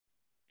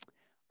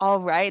All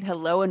right.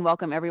 Hello and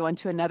welcome everyone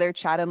to another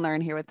Chat and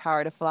Learn here with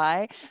Power to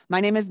Fly. My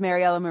name is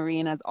Mariella Marie,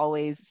 and as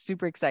always,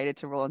 super excited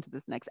to roll into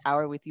this next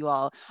hour with you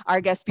all.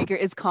 Our guest speaker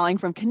is calling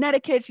from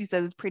Connecticut. She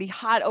says it's pretty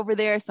hot over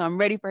there, so I'm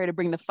ready for her to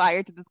bring the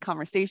fire to this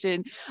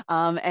conversation.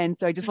 And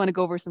so I just want to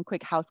go over some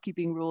quick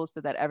housekeeping rules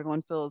so that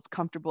everyone feels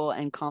comfortable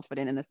and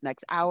confident in this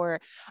next hour.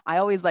 I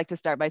always like to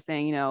start by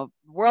saying, the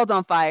world's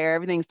on fire,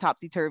 everything's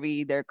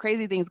topsy-turvy, there are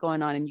crazy things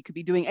going on, and you could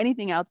be doing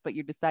anything else, but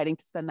you're deciding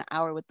to spend the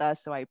hour with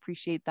us, so I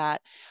appreciate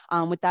that.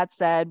 With that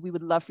said, we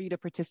would love for you to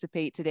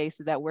participate today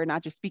so that we're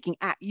not just speaking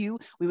at you.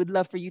 We would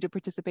love for you to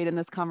participate in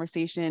this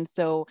conversation.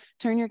 So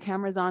turn your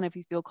cameras on if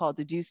you feel called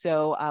to do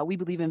so. We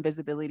believe in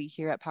visibility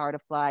here at Power to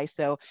Fly.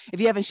 So if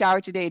you haven't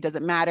showered today, it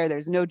doesn't matter.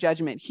 There's no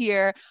judgment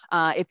here.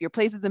 If your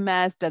place is a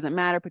mess, doesn't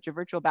matter. Put your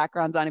virtual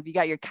backgrounds on. If you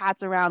got your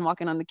cats around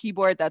walking on the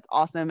keyboard, that's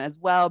awesome as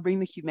well. Bring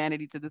the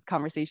humanity to this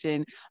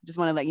conversation. I just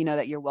want to let you know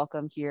that you're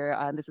welcome here.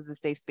 This is a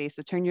safe space.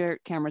 So turn your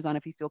cameras on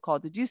if you feel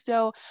called to do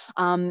so.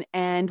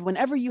 And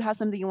whenever you have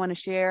something you want to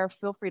share,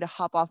 feel free to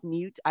hop off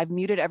mute. I've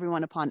muted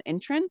everyone upon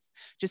entrance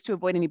just to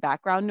avoid any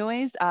background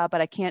noise, but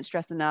I can't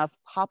stress enough,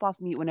 hop off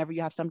mute whenever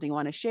you have something you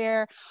want to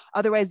share.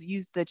 Otherwise,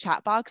 use the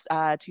chat box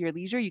to your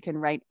leisure. You can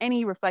write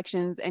any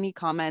reflections, any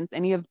comments,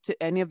 any of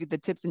the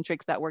tips and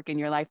tricks that work in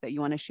your life that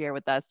you want to share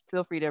with us.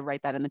 Feel free to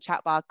write that in the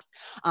chat box.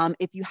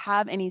 If you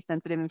have any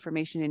sensitive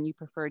information and you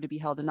prefer to be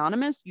held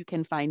anonymous, you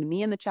can find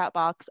me in the chat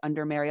box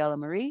under Mariella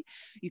Marie.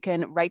 You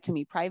can write to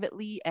me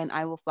privately and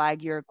I will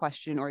flag your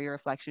question or your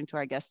reflection to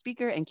our guest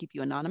speaker and keep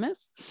you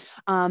anonymous.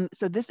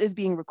 So this is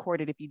being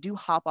recorded. If you do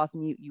hop off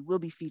mute, you will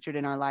be featured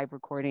in our live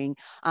recording.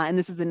 And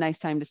this is a nice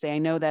time to say, I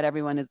know that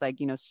everyone is like,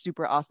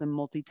 super awesome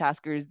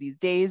multitaskers these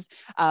days,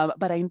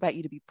 but I invite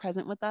you to be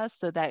present with us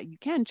so that you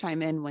can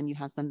chime in when you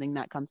have something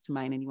that comes to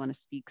mind and you want to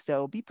speak.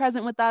 So be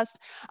present with us.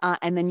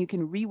 And then you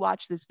can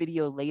rewatch this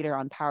video later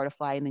on Power to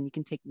Fly, and then you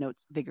can take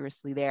notes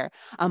vigorously there.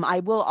 I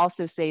will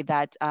also say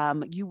that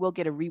you will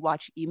get a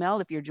rewatch email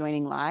if you're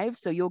joining live.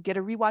 So you'll get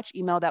a rewatch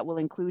email that will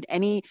include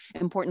any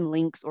important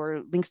links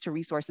or links to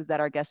resources that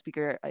our guest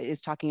speaker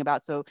is talking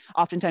about. So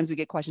oftentimes we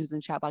get questions in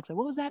the chat box like,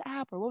 what was that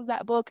app or what was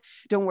that book?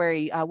 Don't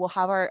worry, we'll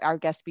have our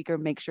guest speaker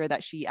make sure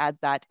that she adds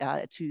that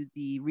to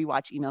the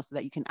rewatch email so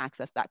that you can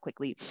access that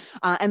quickly.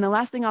 And the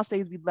last thing I'll say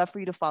is we'd love for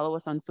you to follow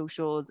us on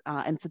socials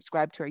and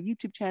subscribe to our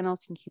YouTube channel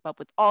so you can keep up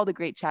with all the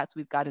great chats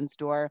we've got in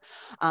store.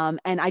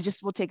 And I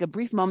just will take a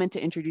brief moment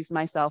to introduce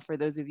myself for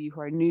those of you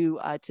who are new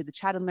to the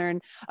Chat and Learn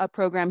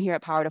program here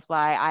at Power to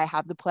Fly. I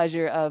have the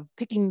pleasure of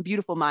picking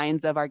beautiful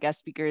minds of our guest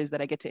speakers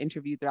that I get to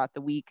interview throughout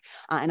the week.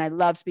 And I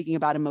love speaking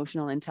about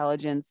emotional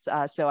intelligence.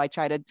 So I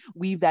try to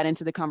weave that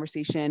into the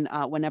conversation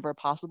whenever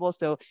possible.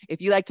 So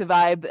if you like to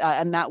vibe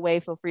in that way,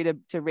 feel free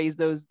to raise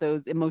those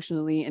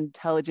emotionally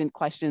intelligent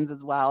questions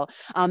as well.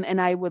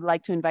 And I would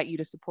like to invite you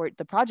to support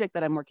the project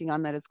that I'm working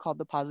on that is called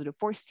the Positive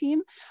Force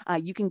Team.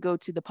 You can go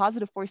to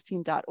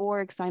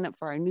thepositiveforceteam.org, sign up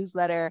for our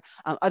newsletter.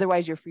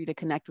 Otherwise, you're free to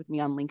connect with me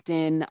on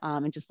LinkedIn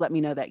and just let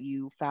me know that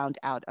you found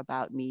out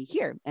about me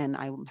here, and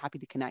I'm happy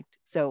to connect.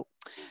 So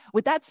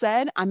with that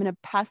said, I'm going to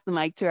pass the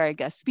mic to our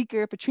guest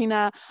speaker,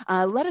 Patrina.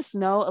 Let us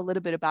know a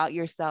little bit about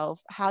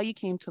yourself, how you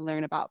came to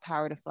learn about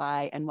Power to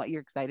Fly, and what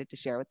you're excited to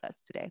share with us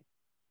today.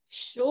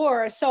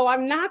 Sure. So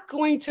I'm not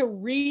going to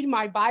read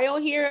my bio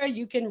here.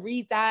 You can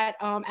read that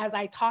as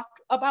I talk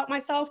about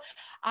myself.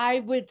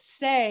 I would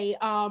say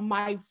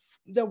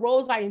the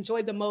roles I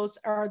enjoy the most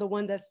are the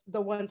ones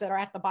that are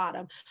at the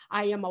bottom.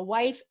 I am a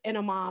wife and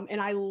a mom,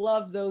 and I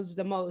love those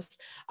the most.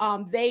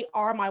 They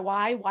are my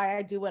why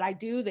I do what I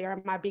do. They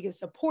are my biggest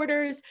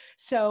supporters.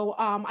 So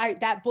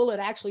that bullet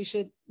actually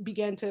should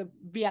begin to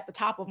be at the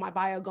top of my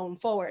bio going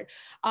forward.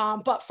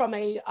 But from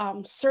a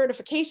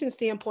certification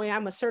standpoint,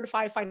 I'm a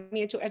certified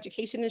financial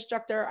education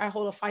instructor. I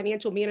hold a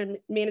financial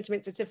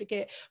management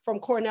certificate from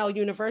Cornell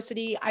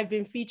University. I've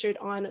been featured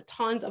on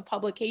tons of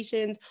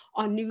publications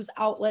on news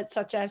outlets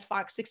such as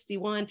Fox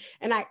 61.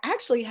 And I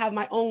actually have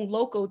my own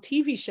local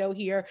TV show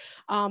here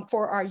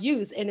for our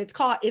youth. And it's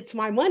called It's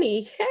My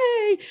Money.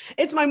 Hey,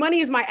 It's My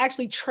Money is my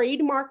actually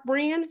trademark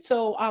brand.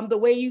 So the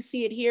way you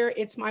see it here,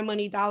 It's My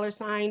Money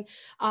 $,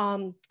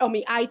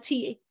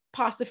 IT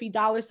apostrophe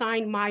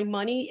 $ my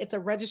money. It's a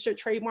registered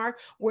trademark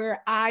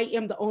where I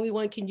am the only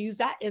one can use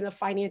that in the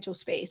financial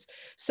space.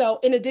 So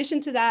in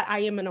addition to that, I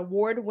am an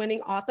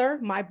award-winning author.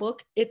 My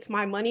book, It's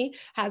My Money,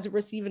 has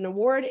received an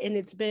award and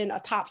it's been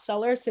a top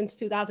seller since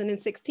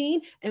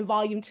 2016, and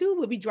volume 2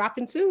 will be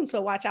dropping soon.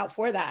 So watch out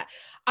for that.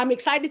 I'm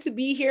excited to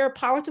be here.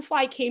 Power to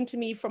Fly came to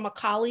me from a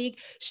colleague.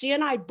 She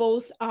and I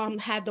both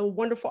had the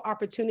wonderful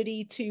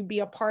opportunity to be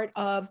a part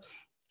of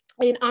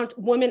an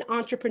women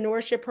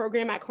entrepreneurship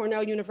program at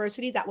Cornell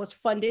University that was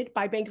funded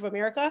by Bank of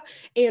America.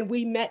 And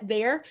we met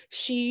there.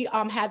 She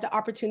had the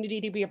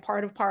opportunity to be a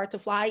part of Power to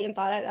Fly and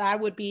thought that I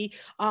would be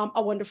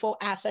a wonderful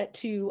asset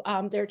to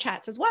their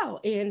chats as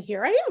well. And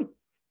here I am.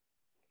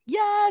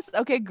 Yes.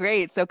 Okay,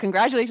 great. So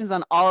congratulations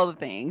on all the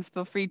things.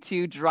 Feel free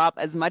to drop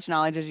as much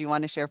knowledge as you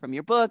want to share from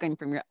your book and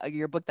from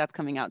your book that's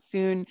coming out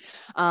soon.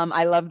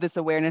 I love this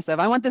awareness of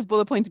I want this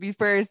bullet point to be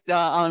first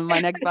on my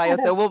next bio.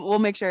 So we'll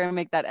make sure and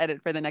make that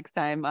edit for the next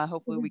time.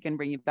 Hopefully we can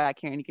bring you back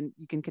here and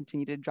you can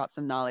continue to drop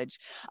some knowledge.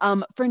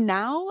 For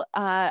now,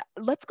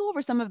 let's go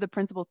over some of the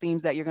principal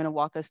themes that you're going to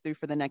walk us through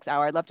for the next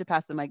hour. I'd love to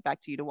pass the mic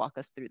back to you to walk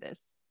us through this.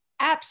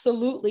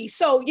 Absolutely.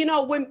 So,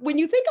 when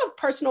you think of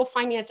personal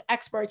finance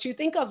experts, you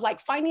think of like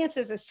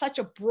finances as such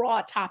a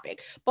broad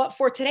topic. But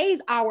for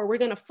today's hour, we're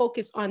going to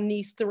focus on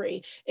these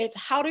three. It's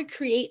how to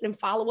create and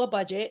follow a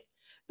budget,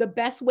 the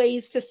best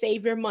ways to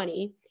save your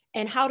money,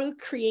 and how to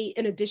create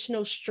an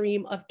additional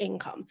stream of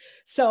income.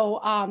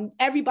 So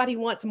everybody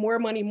wants more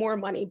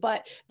money.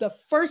 But the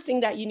first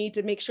thing that you need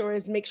to make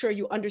sure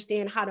you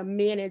understand how to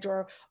manage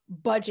or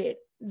budget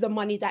the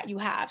money that you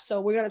have.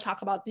 So we're going to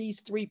talk about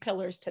these three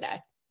pillars today.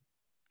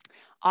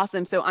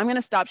 Awesome. So I'm going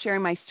to stop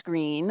sharing my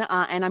screen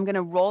and I'm going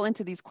to roll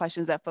into these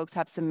questions that folks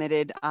have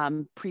submitted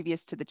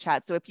previous to the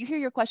chat. So if you hear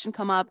your question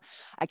come up,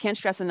 I can't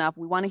stress enough,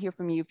 we want to hear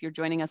from you if you're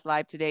joining us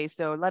live today.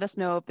 So let us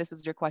know if this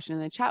was your question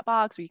in the chat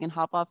box, or you can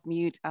hop off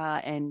mute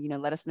and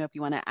let us know if you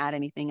want to add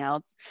anything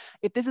else.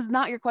 If this is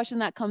not your question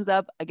that comes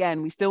up,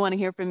 again, we still want to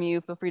hear from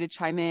you. Feel free to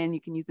chime in.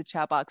 You can use the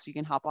chat box, or you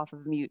can hop off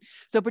of mute.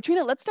 So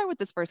Patrina, let's start with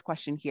this first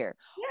question here.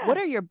 Yeah. What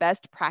are your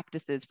best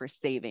practices for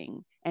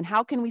saving? And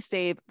how can we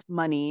save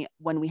money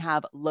when we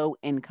have low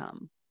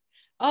income?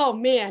 Oh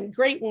man,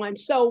 great one.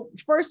 So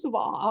first of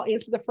all, I'll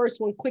answer the first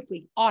one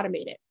quickly.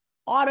 Automate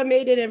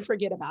it and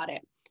forget about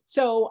it.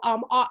 So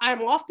I'm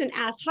often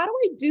asked, how do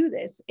I do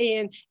this?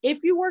 And if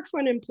you work for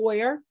an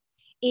employer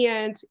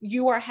and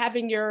you are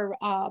having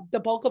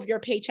the bulk of your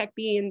paycheck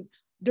being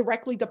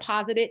directly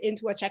deposited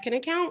into a checking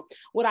account,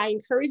 what I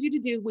encourage you to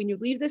do when you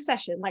leave this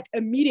session, like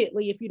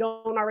immediately, if you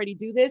don't already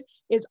do this,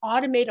 is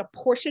automate a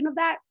portion of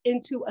that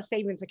into a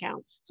savings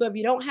account. So if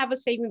you don't have a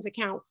savings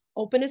account,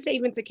 open a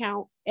savings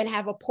account and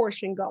have a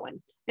portion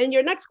going. And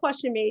your next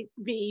question may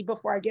be,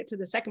 before I get to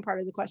the second part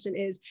of the question,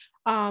 is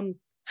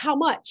how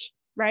much,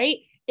 right?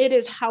 It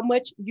is how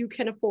much you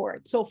can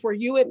afford. So for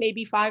you, it may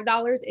be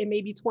 $5, it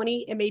may be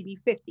 20, it may be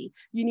 50.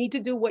 You need to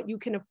do what you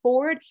can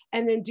afford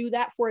and then do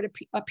that for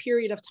a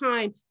period of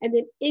time and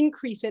then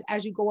increase it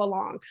as you go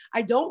along.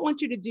 I don't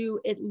want you to do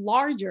it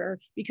larger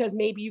because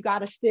maybe you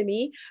got a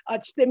STEMI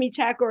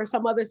check or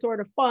some other sort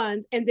of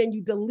funds, and then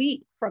you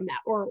delete from that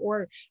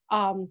or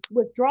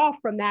withdraw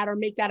from that or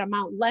make that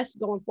amount less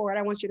going forward.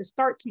 I want you to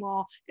start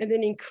small and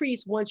then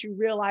increase once you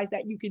realize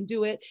that you can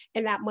do it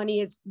and that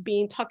money is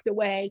being tucked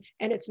away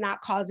and it's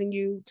not causing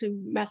you to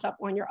mess up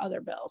on your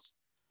other bills.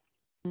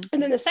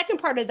 And then the second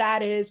part of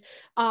that is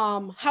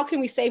how can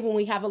we save when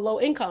we have a low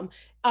income?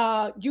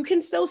 You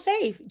can still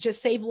save,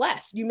 just save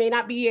less. You may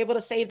not be able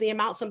to save the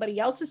amount somebody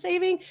else is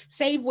saving,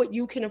 save what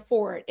you can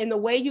afford. And the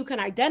way you can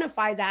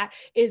identify that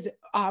is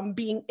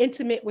being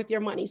intimate with your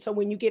money. So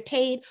when you get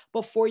paid,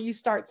 before you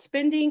start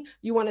spending,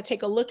 you want to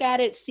take a look at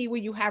it, see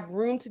where you have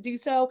room to do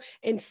so,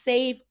 and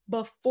save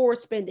before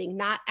spending,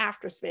 not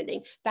after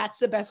spending. That's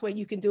the best way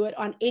you can do it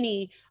on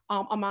any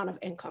amount of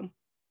income.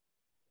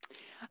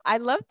 I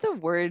love the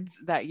words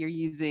that you're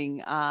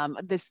using,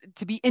 this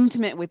to be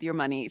intimate with your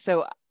money.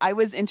 So I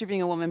was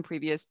interviewing a woman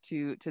previous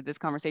to this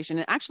conversation.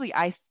 And actually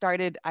I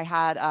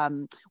had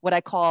what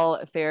I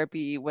call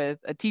therapy with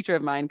a teacher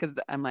of mine, because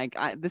I'm like,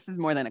 this is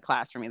more than a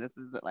class for me. This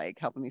is like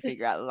helping me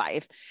figure out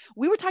life.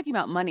 We were talking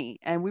about money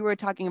and we were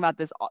talking about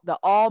the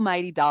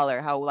almighty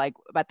dollar, how like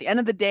at the end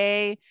of the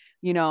day,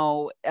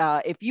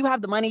 if you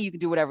have the money, you can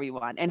do whatever you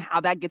want, and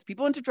how that gets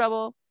people into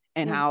trouble.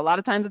 And how a lot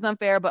of times it's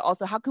unfair, but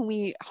also how can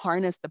we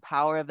harness the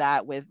power of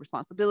that with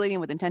responsibility and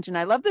with intention?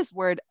 I love this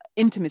word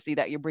intimacy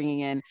that you're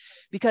bringing in,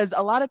 because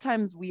a lot of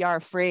times we are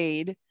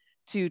afraid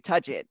to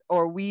touch it,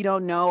 or we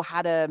don't know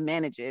how to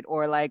manage it,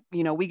 or like,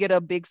 we get a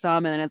big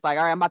sum and then it's like,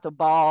 all right, I'm about to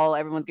ball.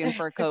 Everyone's getting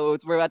fur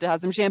coats. We're about to have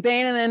some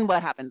champagne. And then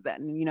what happens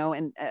then?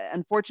 And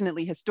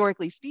unfortunately,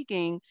 historically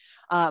speaking,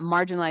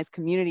 marginalized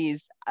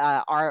communities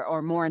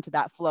are more into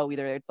that flow.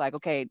 Either it's like,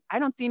 okay, I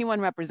don't see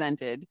anyone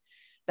represented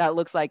that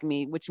looks like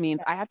me, which means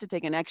I have to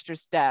take an extra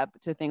step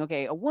to think,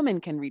 okay, a woman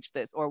can reach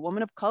this, or a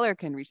woman of color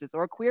can reach this,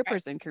 or a queer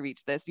person can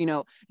reach this.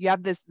 You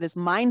have this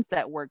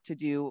mindset work to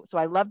do. So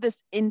I love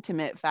this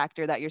intimate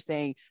factor that you're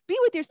saying, be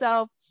with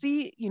yourself,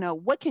 see,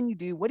 what can you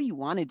do? What do you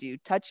want to do?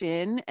 Touch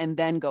in and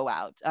then go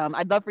out.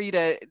 I'd love for you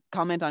to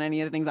comment on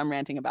any of the things I'm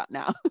ranting about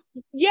now.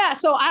 Yeah,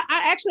 so I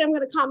actually, I'm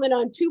going to comment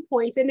on 2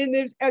 points. And then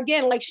there's,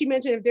 again, like she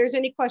mentioned, if there's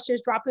any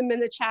questions, drop them in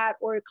the chat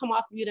or come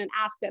off mute and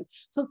ask them.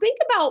 So think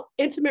about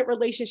intimate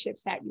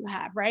relationships that you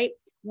have, right?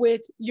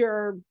 With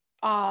your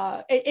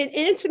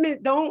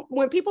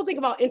when people think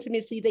about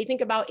intimacy, they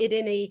think about it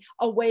in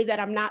a way that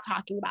I'm not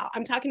talking about.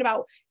 I'm talking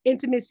about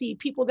intimacy,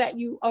 people that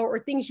you, or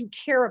things you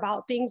care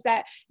about, things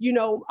that,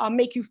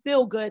 make you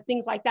feel good,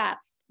 things like that.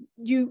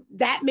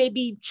 that may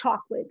be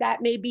chocolate,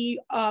 that may be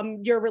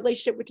your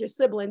relationship with your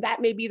sibling,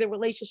 that may be the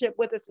relationship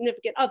with a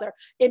significant other,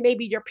 it may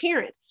be your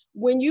parents.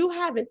 When you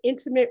have an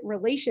intimate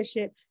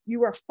relationship,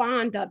 you are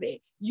fond of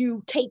it,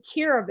 you take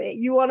care of it,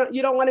 you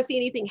don't want to see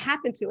anything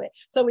happen to it.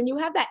 So when you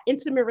have that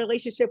intimate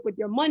relationship with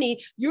your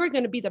money, you're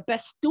going to be the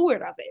best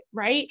steward of it,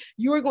 right?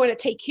 You're going to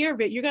take care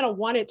of it, you're going to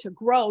want it to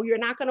grow, you're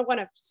not going to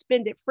want to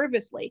spend it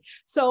frivolously.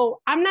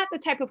 So I'm not the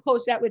type of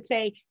coach that would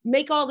say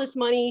make all this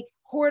money,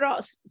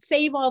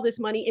 save all this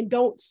money and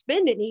don't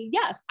spend any.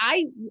 Yes,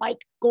 I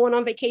like going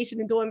on vacation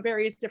and doing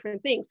various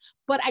different things,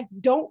 but I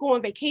don't go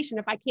on vacation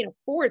if I can't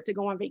afford to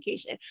go on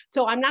vacation.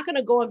 So I'm not going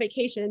to go on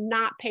vacation and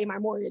not pay my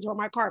mortgage or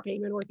my car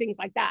payment or things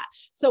like that.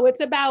 So it's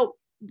about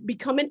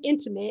becoming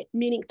intimate,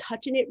 meaning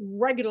touching it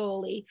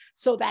regularly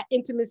so that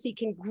intimacy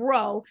can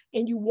grow,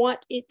 and you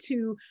want it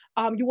to,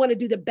 you want to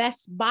do the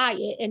best by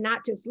it and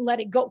not just let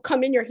it go,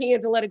 come in your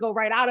hands and let it go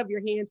right out of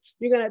your hands.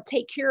 You're going to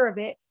take care of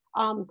it,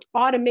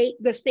 automate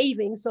the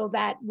savings so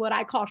that what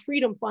I call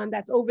freedom fund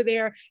that's over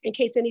there in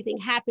case anything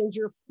happens,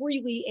 you're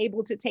freely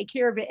able to take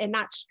care of it and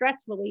not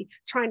stressfully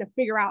trying to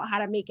figure out how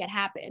to make it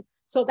happen.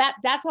 So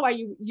that's how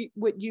you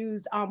would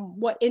use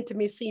what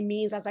intimacy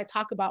means as I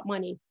talk about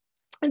money.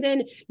 And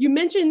then you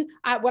mentioned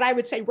what I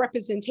would say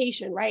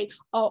representation, right?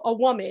 A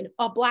woman,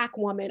 a Black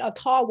woman, a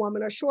tall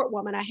woman, a short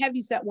woman, a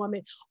heavyset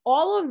woman,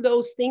 all of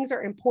those things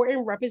are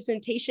important.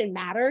 Representation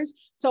matters.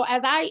 So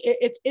as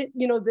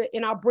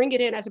and I'll bring it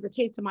in as it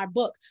pertains to my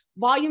book,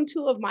 volume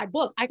 2 of my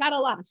book, I got a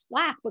lot of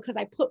flack because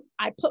I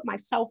put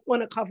myself on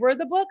the cover of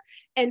the book,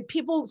 and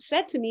people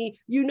said to me,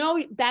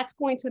 that's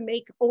going to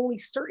make only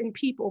certain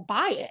people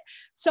buy it.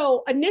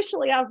 So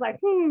initially I was like,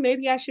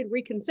 maybe I should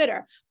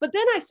reconsider. But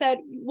then I said,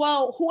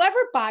 well, whoever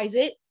buys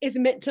it is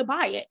meant to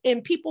buy it.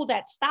 And people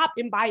that stop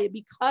and buy it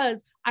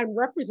because I'm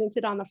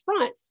represented on the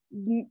front,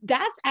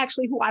 that's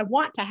actually who I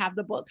want to have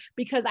the book,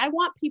 because I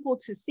want people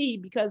to see,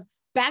 because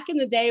back in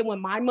the day when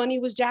my money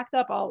was jacked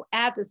up, I'll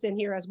add this in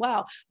here as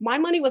well, my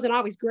money wasn't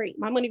always great.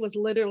 My money was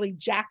literally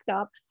jacked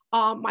up.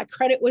 My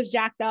credit was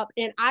jacked up,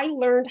 and I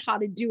learned how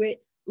to do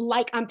it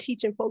like I'm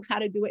teaching folks how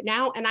to do it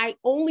now. And I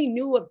only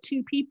knew of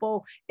 2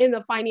 people in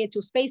the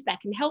financial space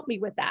that can help me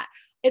with that.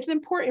 It's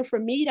important for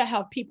me to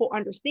help people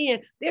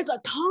understand there's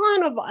a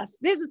ton of us.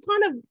 There's a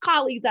ton of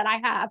colleagues that I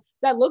have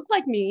that look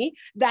like me,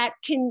 that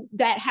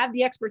have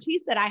the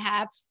expertise that I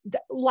have,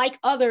 like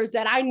others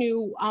that I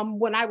knew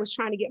when I was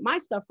trying to get my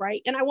stuff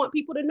right. And I want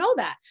people to know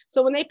that.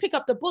 So when they pick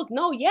up the book,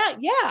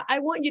 I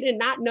want you to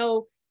not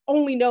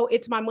only know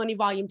It's My Money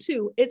Volume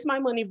 2. It's My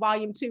Money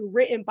Volume 2,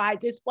 written by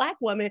this Black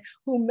woman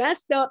who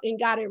messed up and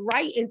got it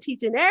right and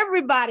teaching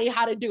everybody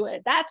how to do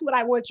it. That's what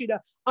I want you to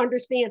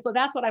understand. So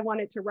that's what I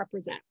wanted to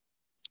represent.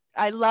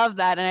 I love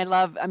that.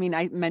 And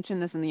I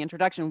mentioned this in the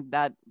introduction,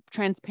 that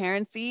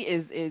transparency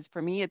is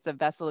for me, it's a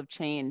vessel of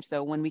change.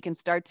 So when we can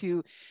start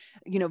to,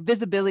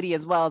 visibility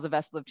as well as a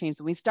vessel of change.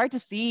 So we start to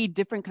see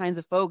different kinds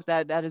of folks,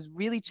 that is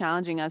really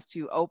challenging us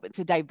to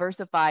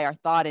diversify our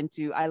thought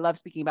into, I love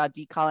speaking about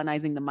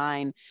decolonizing the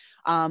mind.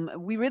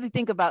 We really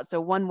think about,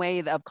 so one way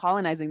of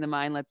colonizing the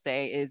mind, let's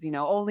say, is,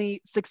 only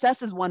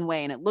success is one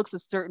way and it looks a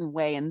certain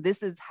way. And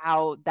this is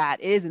how that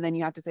is. And then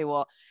you have to say,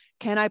 well,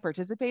 can I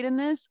participate in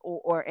this?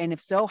 And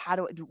if so,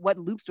 what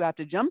loops do I have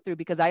to jump through?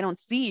 Because I don't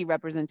see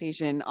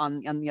representation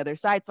on the other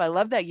side. So I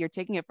love that you're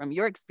taking it from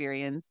your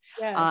experience.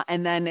 Yes.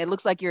 And then it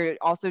looks like you're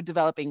also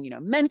developing,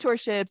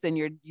 mentorships, and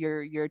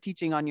you're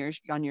teaching on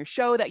your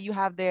show that you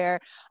have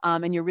there.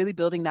 And you're really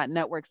building that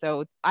network.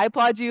 So I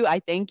applaud you. I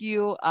thank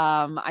you.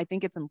 I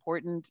think it's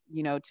important,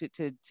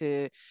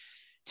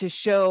 to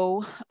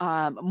show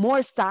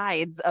more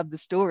sides of the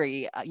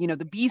story,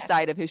 the B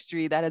side of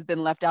history that has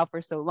been left out for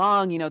so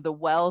long, the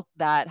wealth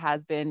that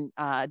has been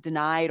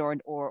denied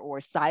or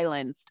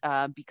silenced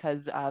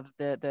because of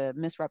the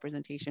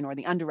misrepresentation or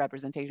the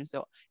underrepresentation.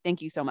 So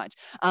thank you so much.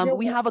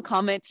 We have a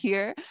comment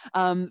here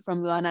from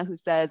Luana, who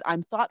says,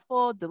 I'm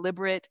thoughtful,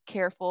 deliberate,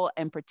 careful,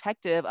 and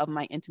protective of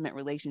my intimate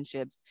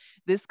relationships.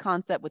 This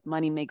concept with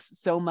money makes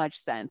so much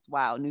sense.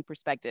 Wow, new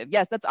perspective.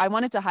 Yes, I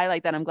wanted to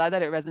highlight that. I'm glad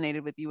that it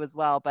resonated with you as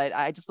well, but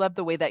I just love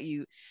the way that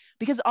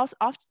because also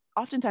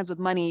oftentimes with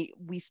money,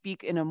 we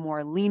speak in a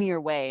more linear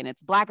way, and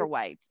it's black or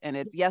white, and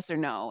it's yes or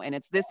no, and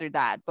it's this or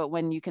that. But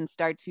when you can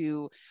start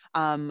to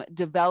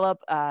develop,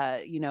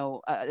 a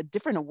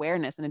different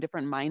awareness and a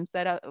different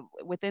mindset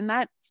within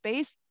that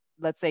space,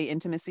 let's say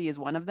intimacy is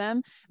one of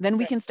them, then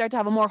we can start to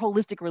have a more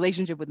holistic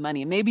relationship with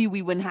money. And maybe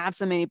we wouldn't have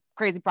so many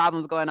crazy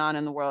problems going on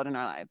in the world in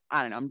our lives.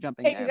 I don't know. I'm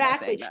jumping there.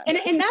 Exactly.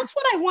 And that's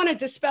what I want to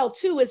dispel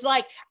too, is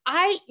like,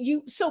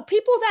 so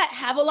people that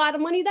have a lot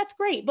of money, that's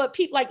great. But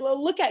people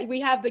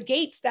we have the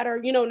Gates that are,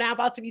 now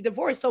about to be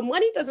divorced. So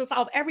money doesn't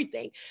solve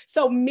everything.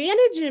 So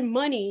managing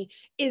money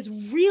is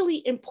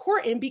really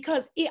important,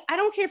 because I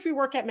don't care if you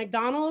work at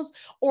McDonald's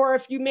or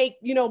if you make,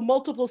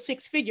 multiple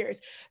 6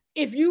 figures.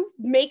 if you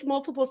make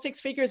multiple six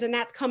figures and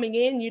that's coming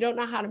in, you don't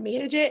know how to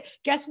manage it,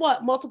 guess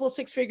what? Multiple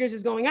six figures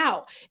is going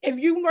out. If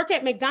you work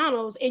at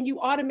McDonald's and you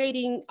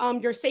automating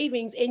your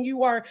savings and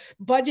you are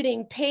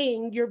budgeting,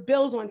 paying your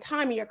bills on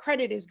time and your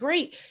credit is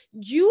great,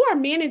 you are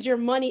managing your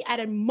money at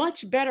a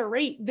much better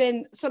rate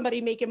than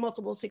somebody making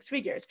multiple six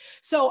figures.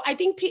 So I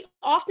think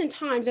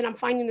oftentimes, and I'm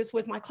finding this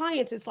with my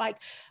clients, it's like,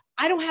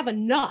 I don't have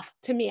enough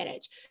to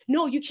manage.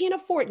 No, you can't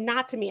afford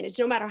not to manage,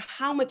 no matter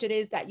how much it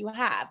is that you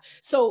have.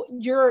 So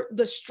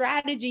the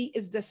strategy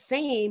is the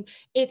same.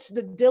 It's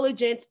the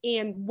diligence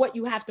and what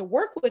you have to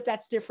work with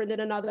that's different than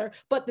another.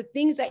 But the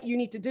things that you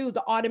need to do,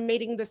 the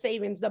automating, the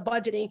savings, the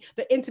budgeting,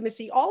 the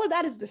intimacy, all of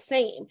that is the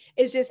same.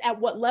 It's just at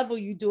what level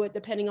you do it,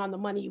 depending on the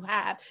money you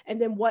have,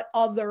 and then what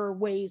other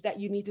ways that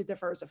you need to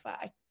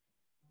diversify.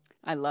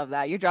 I love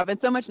that. You're dropping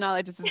so much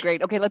knowledge. This is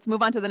great. Okay, let's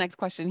move on to the next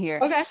question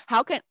here.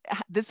 Okay.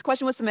 This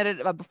question was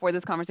submitted before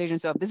this conversation.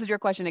 So if this is your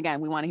question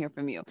again, we want to hear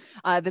from you.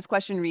 This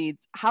question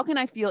reads, how can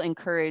I feel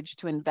encouraged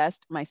to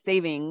invest my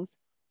savings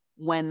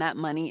when that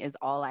money is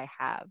all I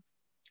have?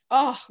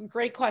 Oh,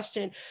 great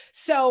question.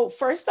 So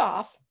first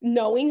off,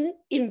 knowing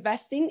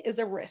investing is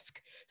a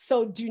risk.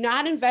 So do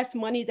not invest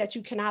money that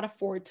you cannot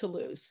afford to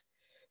lose.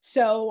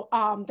 So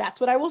that's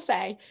what I will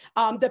say.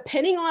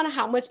 Depending on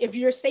how much, if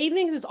your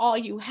savings is all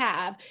you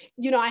have,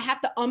 I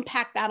have to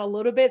unpack that a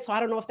little bit. So I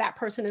don't know if that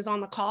person is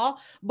on the call,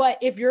 but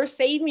if your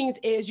savings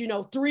is,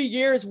 3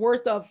 years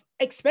worth of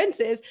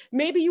expenses,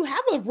 maybe you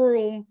have a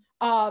room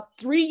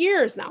 3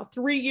 years now,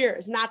 3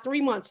 years, not 3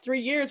 months, 3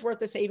 years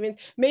worth of savings.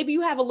 Maybe you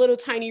have a little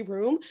tiny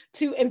room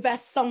to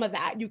invest some of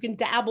that. You can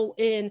dabble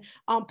in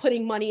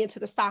putting money into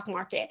the stock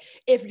market.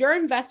 If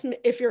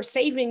your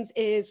savings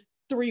is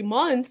 3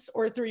 months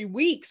or 3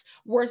 weeks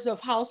worth of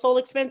household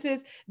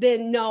expenses,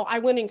 then no, I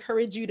wouldn't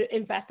encourage you to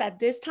invest at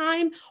this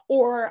time.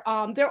 Or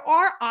there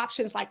are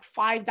options like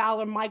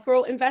 $5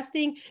 micro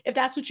investing. If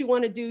that's what you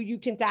want to do, you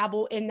can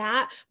dabble in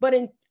that. But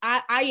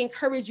I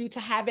encourage you to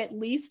have at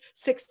least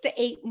 6 to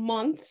 8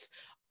 months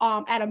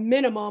at a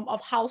minimum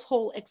of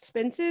household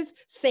expenses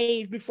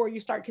saved before you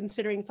start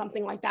considering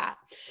something like that.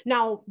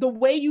 Now, the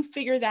way you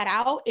figure that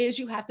out is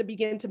you have to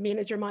begin to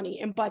manage your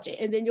money and budget,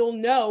 and then you'll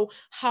know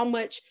how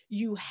much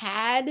you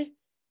had,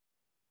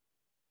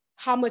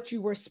 how much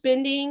you were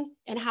spending,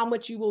 and how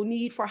much you will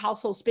need for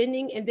household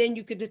spending. And then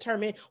you could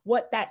determine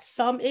what that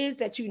sum is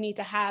that you need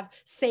to have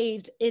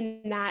saved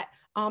in that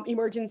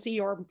emergency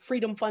or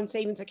freedom fund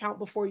savings account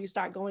before you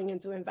start going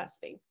into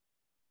investing.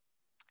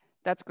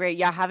 That's great.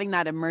 Yeah, having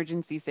that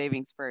emergency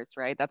savings first,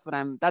 right? That's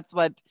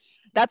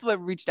what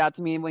reached out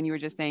to me when you were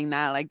just saying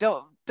that. Like,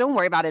 don't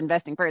worry about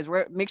investing first.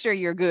 Make sure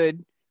you're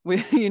good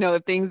with,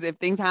 if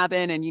things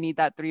happen and you need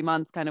that 3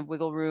 months kind of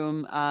wiggle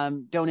room,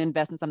 don't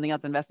invest in something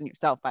else, invest in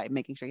yourself by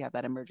making sure you have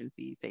that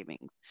emergency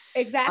savings.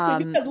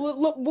 Exactly. Because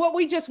look what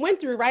we just went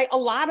through, right? A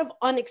lot of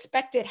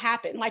unexpected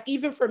happened. Like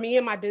even for me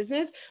and my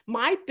business,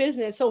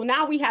 so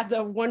now we have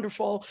the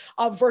wonderful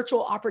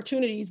virtual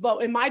opportunities,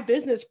 but in my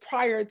business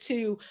prior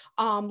to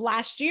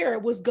last year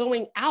was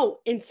going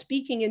out and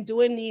speaking and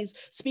doing these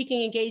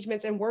speaking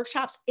engagements and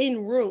workshops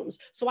in rooms.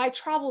 So I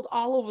traveled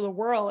all over the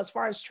world as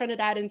far as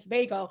Trinidad and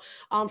Tobago,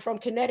 from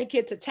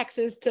Connecticut to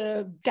Texas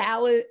to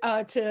Dallas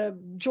to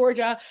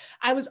Georgia.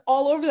 I was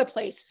all over the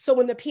place. So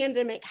when the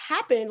pandemic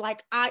happened,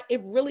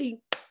 it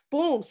really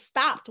boom,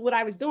 stopped what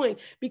I was doing,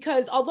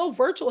 because although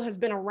virtual has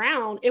been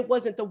around, it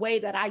wasn't the way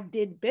that I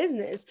did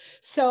business.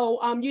 So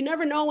you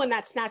never know when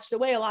that's snatched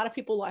away. A lot of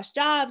people lost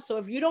jobs. So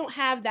if you don't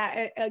have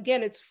that,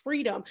 again, it's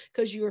freedom,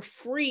 because you're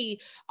free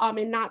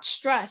and not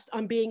stressed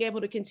on being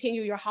able to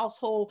continue your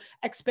household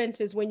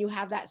expenses when you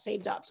have that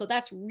saved up. So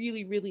that's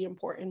really, really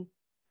important.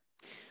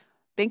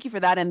 Thank you for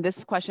that. And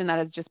this question that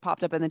has just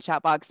popped up in the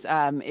chat box,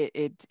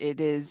 it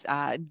is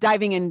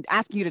diving in,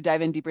 asking you to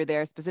dive in deeper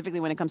there, specifically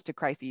when it comes to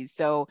crises.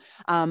 So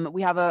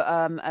we have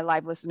a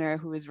live listener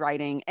who is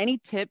writing, any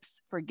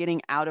tips for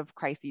getting out of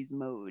crises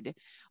mode?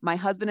 My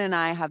husband and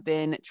I have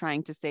been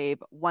trying to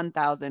save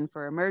 $1,000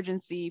 for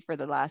emergency for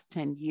the last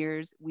 10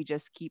 years. We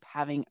just keep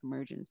having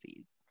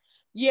emergencies.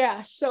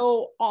 Yeah.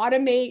 So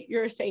automate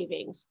your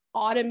savings.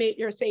 Automate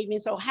your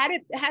savings. So had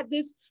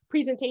this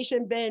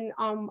presentation been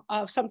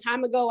some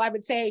time ago, I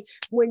would say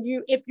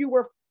if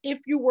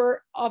you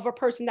were of a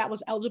person that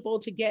was eligible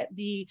to get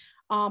the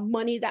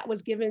money that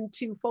was given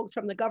to folks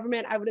from the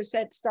government, I would have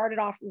said started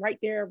off right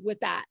there with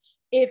that.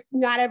 If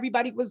not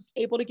everybody was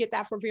able to get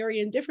that for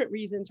very different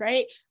reasons,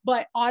 right?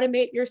 But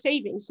automate your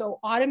savings. So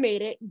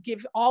automate it.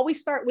 Always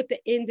start with the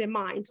end in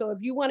mind. So if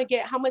you want to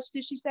get, how much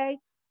did she say?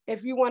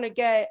 If you want to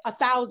get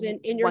 1,000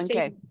 in your 1K.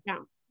 savings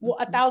account, well,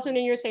 1,000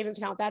 in your savings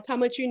account, that's how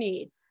much you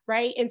need,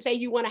 right? And say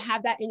you want to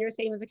have that in your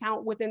savings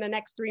account within the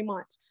next 3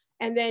 months.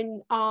 And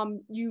then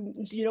you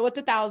know it's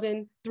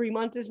 1,000, 3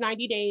 months is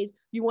 90 days.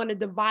 You want to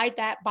divide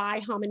that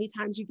by how many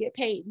times you get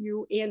paid,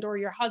 you and or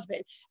your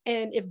husband.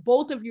 And if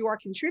both of you are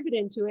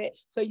contributing to it,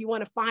 so you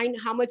want to find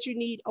how much you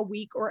need a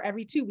week or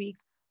every 2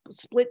 weeks,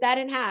 split that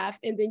in half,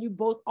 and then you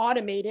both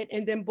automate it,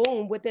 and then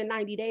boom, within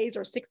 90 days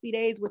or 60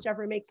 days,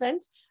 whichever makes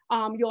sense,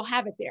 you'll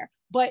have it there.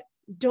 But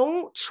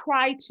don't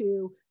try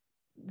to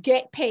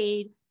get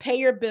paid, pay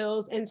your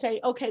bills, and say,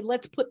 okay,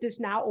 let's put this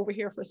now over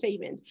here for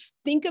savings.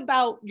 Think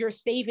about your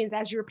savings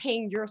as you're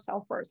paying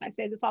yourself first. I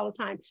say this all the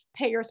time,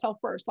 pay yourself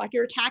first. Like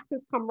your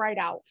taxes come right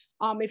out.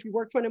 If you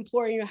work for an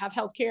employer, you have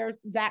healthcare,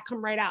 that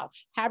come right out.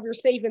 Have your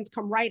savings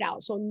come right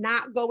out. So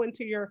not go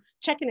into your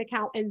checking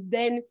account and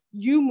then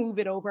you move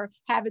it over,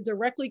 have it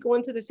directly go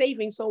into the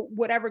savings. So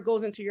whatever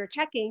goes into your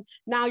checking,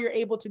 now you're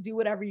able to do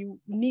whatever you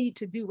need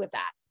to do with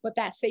that. But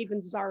that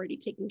savings is already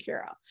taken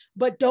care of.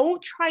 But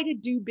don't try to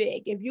do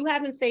big. If you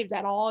haven't saved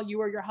at all,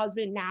 you or your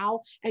husband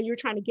now, and you're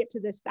trying to get to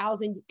this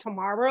 1,000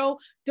 tomorrow,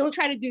 don't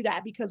try to do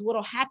that, because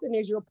what'll happen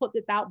is you'll put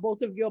it out,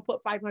 both of you will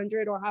put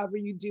 500 or however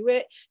you do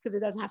it, because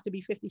it doesn't have to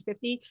be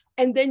 50-50.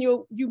 And then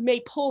you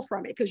may pull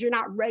from it because you're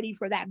not ready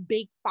for that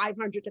big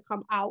 500 to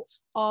come out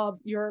of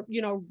your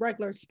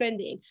regular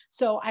spending.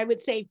 So I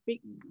would say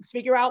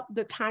figure out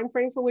the time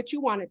frame for which you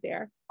want it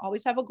there.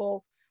 Always have a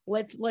goal.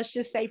 Let's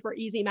just say, for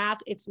easy math,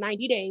 it's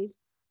 90 days.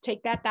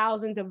 Take that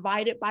 1,000,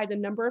 divide it by the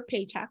number of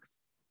paychecks.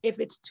 If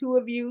it's 2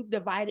 of you,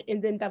 divide it,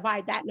 and then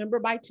divide that number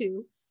by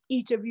 2.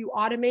 Each of you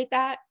automate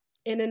that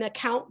in an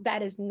account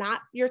that is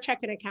not your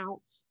checking account,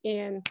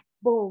 and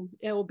boom,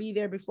 it will be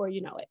there before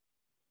you know it.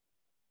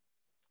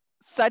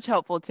 Such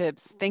helpful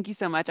tips. Thank you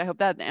so much. I hope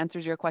that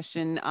answers your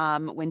question,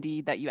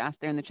 Wendy, that you asked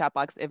there in the chat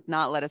box. If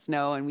not, let us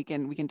know and we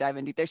can dive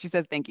in deep there. She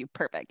says, thank you.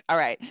 Perfect. All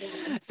right.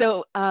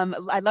 So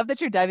I love that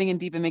you're diving in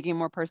deep and making it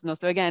more personal.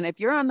 So again, if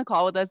you're on the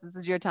call with us, this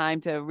is your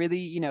time to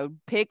really,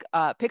 pick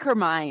her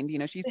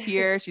mind. She's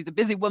here. She's a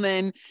busy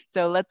woman.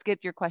 So let's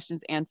get your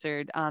questions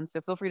answered. So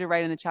feel free to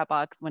write in the chat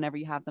box whenever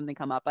you have something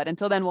come up. But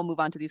until then, we'll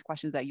move on to these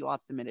questions that you all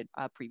have submitted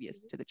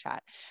previous to the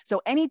chat.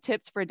 So any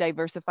tips for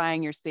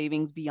diversifying your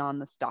savings beyond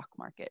the stock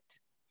market?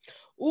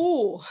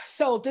 Ooh,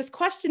 so this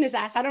question is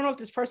asked. I don't know if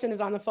this person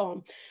is on the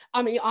phone,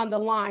 on the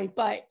line,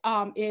 but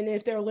and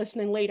if they're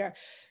listening later.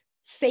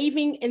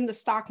 Saving in the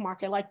stock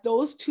market, like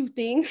those two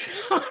things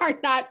are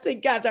not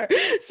together.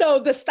 So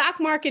the stock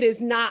market is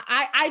not,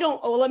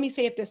 let me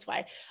say it this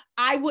way.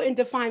 I wouldn't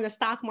define the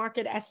stock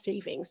market as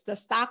savings. The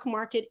stock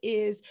market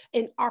is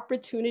an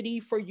opportunity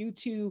for you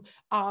to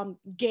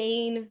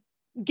gain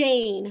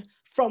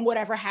from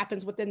whatever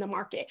happens within the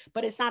market,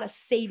 but it's not a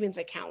savings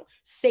account.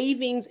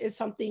 Savings is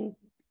something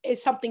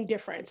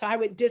different. So I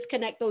would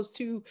disconnect those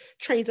two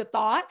trains of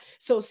thought.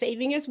 So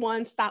saving is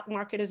one, stock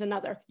market is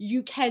another.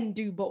 You can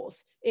do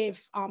both.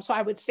 So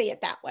I would say it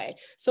that way.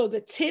 So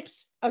the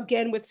tips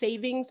again with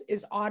savings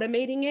is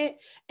automating it.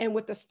 And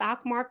with the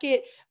stock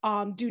market,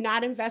 do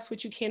not invest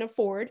what you can't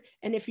afford.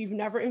 And if you've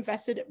never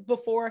invested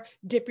before,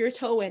 dip your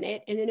toe in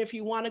it. And then if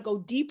you want to go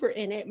deeper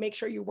in it, make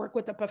sure you work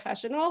with a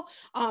professional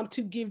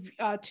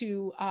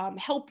to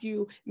help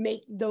you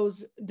make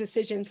those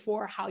decisions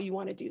for how you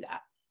want to do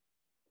that.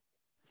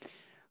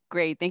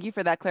 Great. Thank you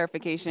for that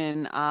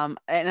clarification. And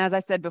as I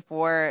said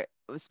before,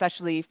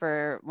 especially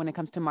for when it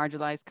comes to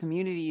marginalized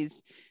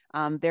communities,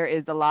 there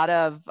is a lot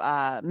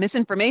of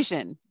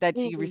misinformation that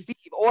you receive,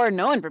 or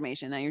no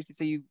information that you receive.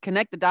 So you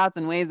connect the dots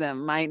in ways that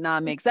might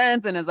not make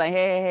sense. And it's like,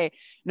 hey,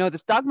 no, the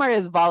stock market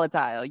is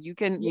volatile. You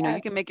can, you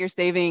can make your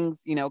savings,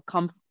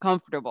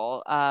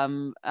 comfortable.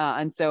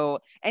 And so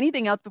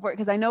anything else before,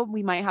 because I know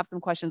we might have some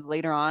questions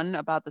later on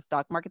about the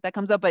stock market that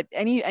comes up, but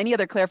any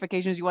other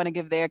clarifications you want to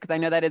give there? Because I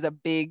know that is a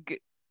big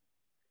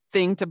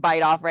thing to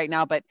bite off right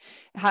now, but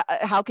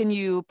how can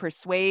you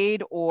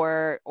persuade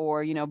or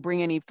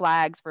bring any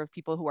flags for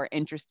people who are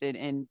interested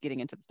in getting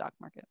into the stock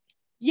market?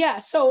 Yeah.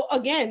 So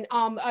again,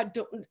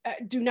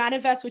 do not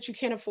invest what you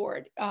can't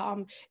afford.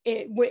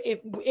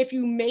 If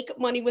you make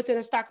money within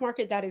a stock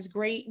market, that is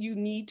great. You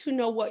need to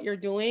know what you're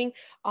doing.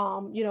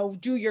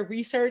 Do your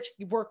research,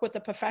 work with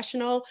a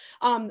professional.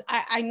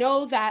 I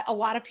know that a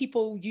lot of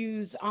people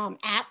use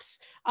apps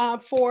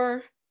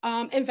for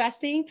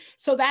investing.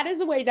 So that is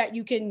a way that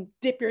you can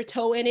dip your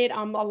toe in it.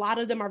 A lot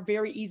of them are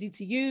very easy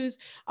to use.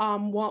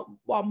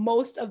 While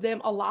most of them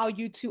allow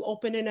you to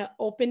open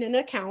an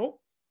account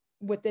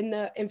within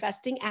the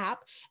investing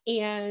app,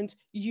 and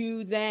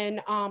you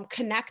then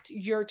connect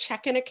your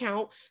checking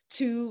account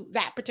to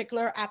that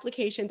particular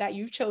application that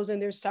you've chosen.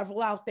 There's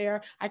several out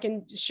there. I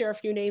can share a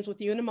few names with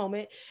you in a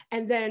moment.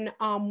 And then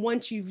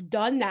once you've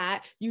done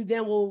that, you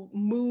then will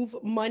move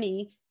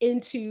money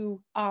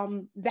into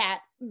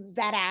that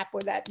app,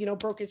 or that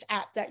brokerage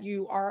app that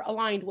you are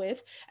aligned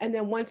with. And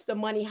then once the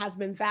money has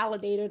been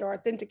validated or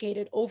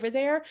authenticated over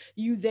there,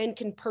 you then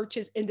can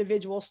purchase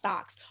individual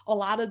stocks. A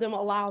lot of them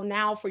allow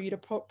now for you to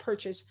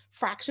purchase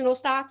fractional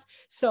stocks.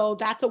 So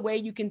that's a way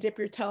you can dip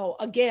your toe.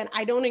 Again,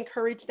 I don't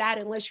encourage that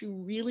unless you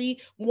really,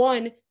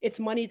 one, it's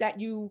money that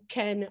you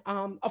can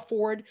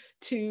afford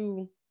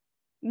to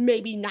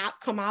maybe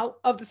not come out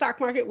of the stock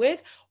market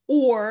with,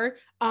 or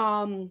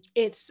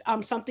it's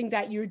something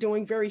that you're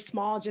doing very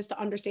small just to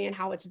understand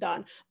how it's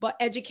done. But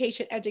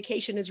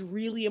education is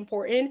really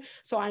important.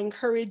 So I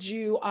encourage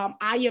you.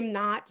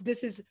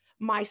 This is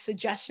my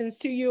suggestions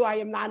to you. I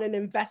am not an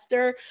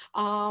investor.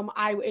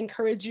 I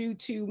encourage you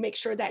to make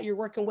sure that you're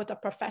working with a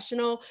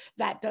professional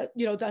that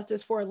does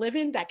this for a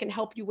living, that can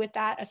help you with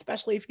that,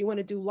 especially if you want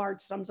to do large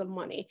sums of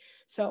money.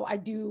 So I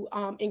do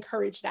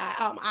encourage that.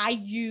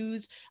 I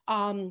use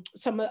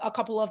a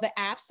couple of the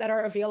apps that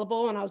are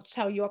available, and I'll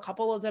tell you a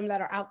couple of them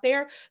that are out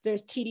there.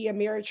 There's TD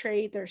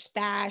Ameritrade, there's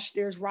Stash,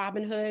 there's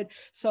Robinhood.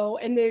 So,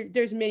 and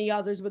there's many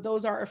others, but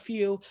those are a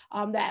few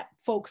that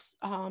folks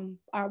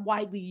are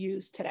widely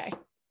used today.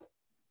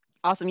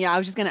 Awesome. Yeah, I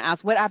was just going to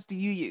ask, what apps do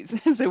you use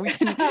so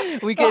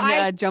we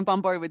can jump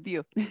on board with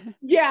you?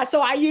 Yeah,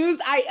 so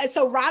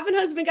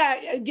Robinhood's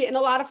been getting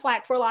a lot of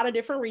flack for a lot of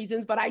different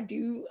reasons, but I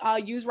do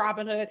use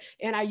Robinhood,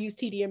 and I use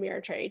TD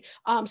Ameritrade.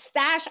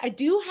 Stash, I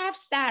do have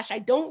Stash. I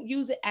don't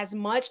use it as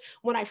much.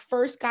 When I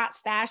first got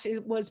Stash,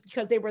 it was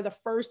because they were the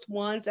first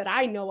ones that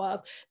I know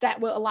of that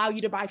will allow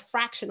you to buy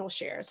fractional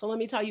shares. So let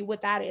me tell you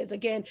what that is.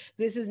 Again,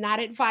 this is not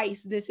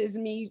advice. This is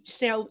me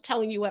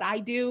telling you what I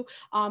do,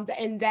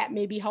 and that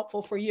may be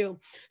helpful for you.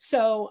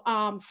 So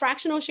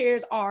fractional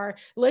shares are,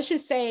 let's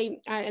just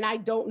say, and I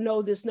don't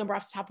know this number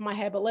off the top of my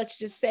head, but let's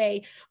just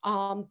say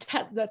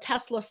the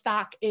Tesla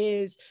stock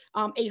is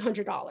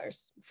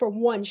 $800 for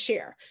one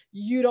share.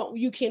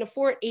 You can't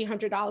afford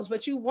 $800,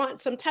 but you want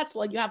some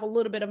Tesla, you have a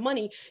little bit of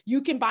money,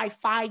 you can buy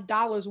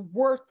 $5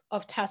 worth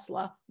of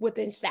Tesla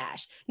within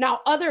Stash.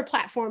 Now, other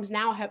platforms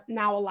now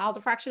allow the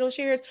fractional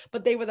shares,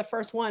 but they were the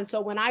first one.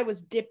 So when I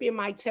was dipping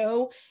my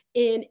toe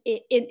in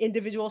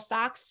individual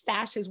stocks,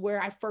 Stash is where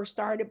I first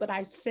started, but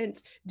I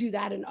since do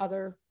that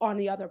on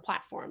the other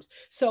platforms.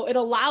 So it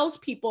allows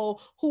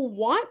people who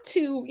want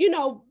to,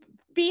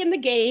 be in the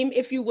game,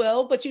 if you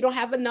will, but you don't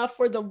have enough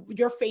for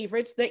your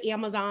favorites, the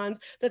Amazons,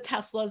 the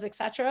Teslas,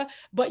 etc.,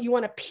 but you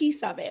want a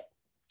piece of it.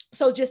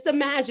 So just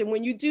imagine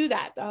when you do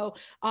that, though,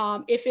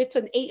 if it's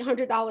an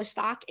 $800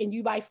 stock and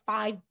you buy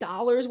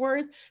 $5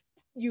 worth,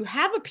 you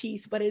have a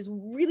piece, but it's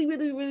really,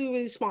 really, really,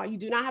 really small. You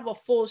do not have a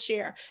full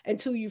share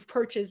until you've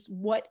purchased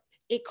what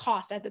it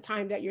costs at the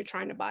time that you're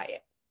trying to buy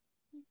it.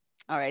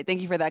 All right.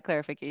 Thank you for that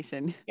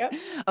clarification. Yep.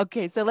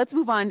 Okay. So let's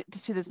move on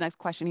to this next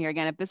question here.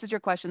 Again, if this is your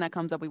question that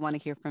comes up, we want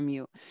to hear from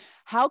you.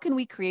 How can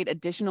we create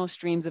additional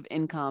streams of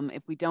income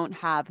if we don't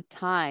have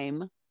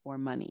time or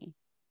money?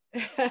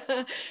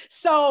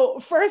 So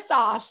first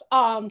off,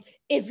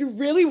 if you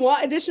really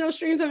want additional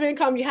streams of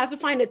income, you have to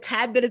find a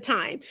tad bit of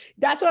time.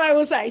 That's what I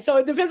will say. So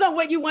it depends on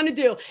what you want to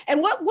do.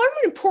 And one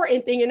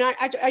important thing, and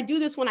I do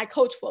this when I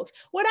coach folks,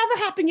 whatever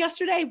happened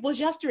yesterday was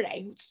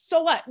yesterday.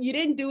 So what? You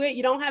didn't do it.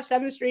 You don't have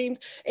 7 streams.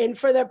 And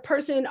for the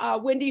person,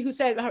 Wendy, who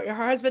said her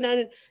husband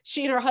and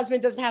her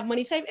husband doesn't have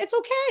money saved, it's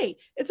okay.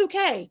 It's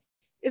okay.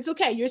 It's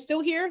okay. You're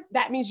still here.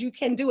 That means you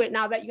can do it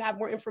now that you have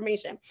more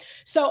information.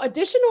 So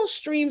additional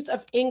streams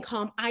of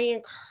income, I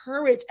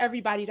encourage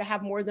everybody to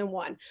have more than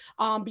one,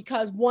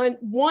 because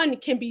one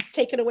can be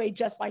taken away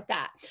just like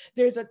that.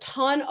 There's a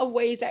ton of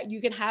ways that you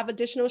can have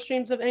additional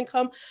streams of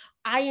income.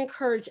 I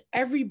encourage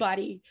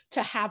everybody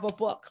to have a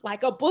book.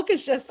 Like, a book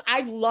is just,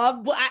 I'm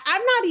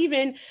not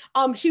even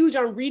huge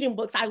on reading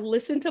books. I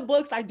listen to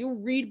books. I do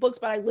read books,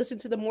 but I listen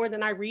to them more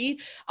than I read.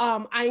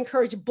 I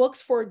encourage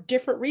books for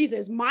different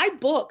reasons. My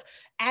book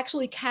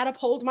actually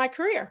catapulted my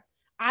career.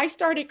 I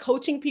started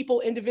coaching people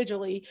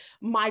individually.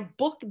 My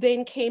book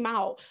then came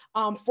out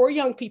for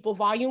young people.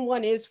 Volume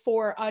 1 is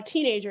for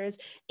teenagers.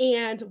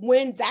 And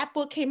when that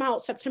book came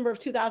out, September of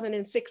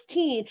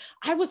 2016,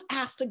 I was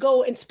asked to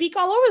go and speak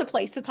all over the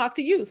place to talk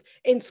to youth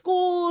in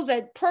schools,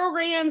 at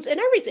programs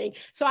and everything.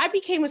 So I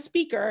became a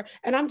speaker,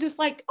 and I'm just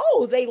like,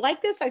 oh, they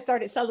like this. I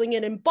started selling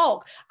it in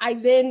bulk. I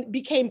then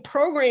became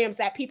programs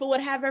that people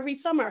would have every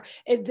summer.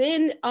 And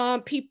then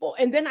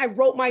I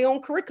wrote my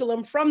own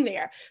curriculum from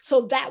there.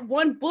 So that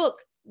one book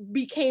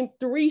became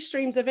 3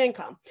 streams of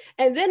income.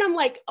 And then I'm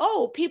like,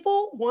 oh,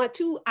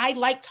 I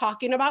like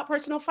talking about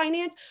personal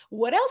finance.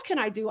 What else can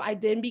I do? I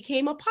then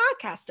became a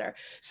podcaster.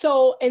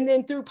 So, and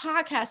then through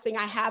podcasting,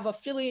 I have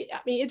affiliate.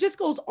 I mean, it just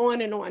goes on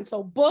and on.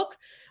 So book,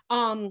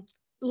 a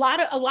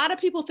lot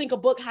of people think a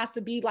book has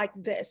to be like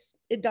this.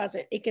 It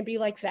doesn't. It can be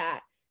like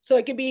that. So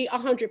it could be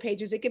 100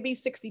 pages. It could be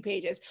 60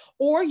 pages,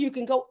 or you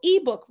can go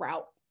ebook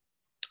route.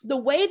 The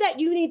way that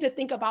you need to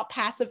think about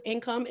passive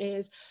income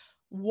is,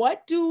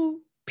 what do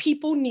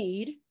people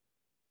need,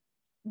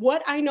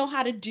 what I know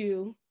how to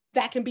do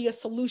that can be a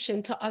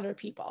solution to other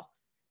people,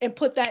 and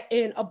put that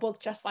in a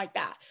book just like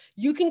that.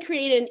 You can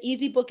create an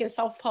easy book and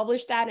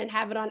self-publish that and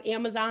have it on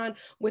Amazon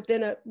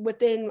within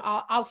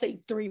I'll say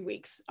 3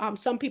 weeks.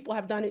 Some people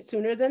have done it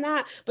sooner than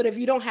that, but if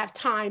you don't have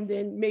time,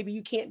 then maybe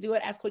you can't do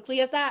it as quickly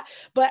as that.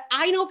 But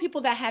I know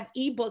people that have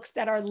ebooks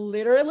that are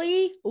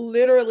literally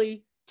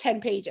 10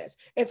 pages.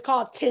 It's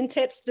called 10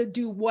 tips to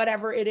do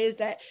whatever it is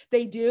that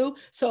they do.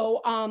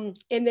 So,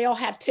 and they'll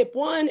have tip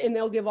 1 and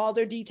they'll give all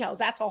their details.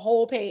 That's a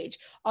whole page.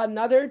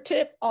 Another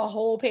tip, a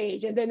whole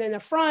page. And then in the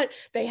front,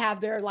 they have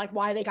their, like,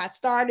 why they got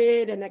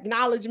started and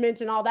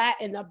acknowledgments and all that.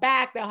 In the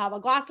back, they'll have a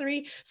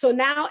glossary. So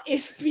now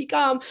it's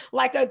become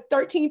like a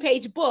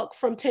 13-page book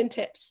from 10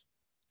 tips,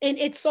 and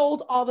it's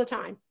sold all the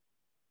time.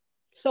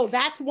 So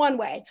that's one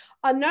way.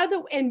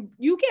 Another, and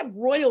you get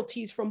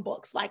royalties from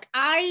books. Like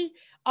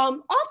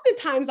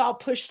oftentimes I'll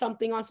push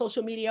something on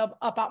social media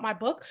about my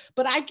book,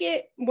 but I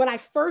get, when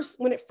it first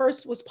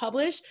was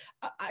published,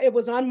 it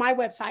was on my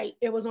website,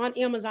 it was on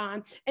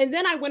Amazon. And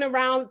then I went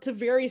around to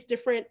various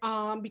different,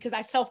 because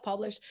I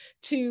self-published,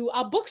 to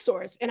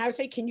bookstores. And I would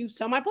say, can you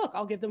sell my book?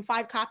 I'll give them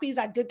 5 copies.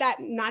 I did that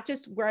not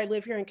just where I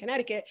live here in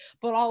Connecticut,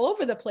 but all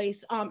over the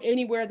place,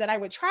 anywhere that I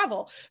would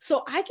travel.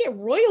 So I get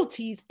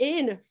royalties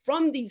in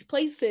from these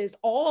places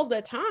all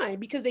the time,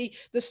 because the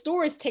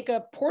stores take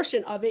a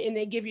portion of it and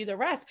they give you the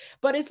rest.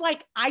 But it's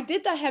like, I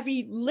did the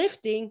heavy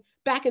lifting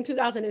back in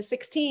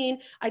 2016.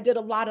 I did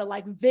a lot of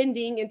like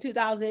vending in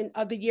 2000,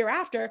 the year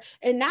after,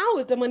 and now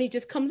the money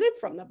just comes in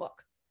from the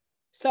book.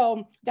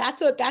 So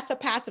that's a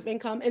passive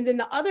income. And then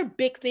the other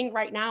big thing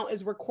right now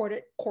is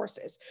recorded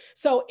courses.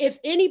 So if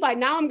anybody,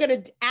 now I'm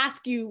going to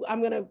ask you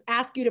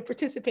to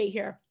participate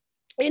here.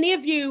 Any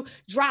of you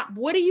drop,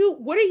 what are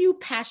you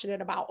passionate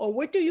about, or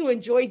what do you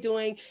enjoy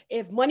doing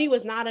if money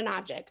was not an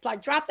object?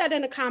 Like, drop that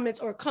in the comments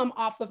or come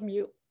off of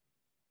mute.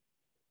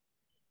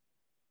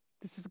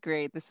 This is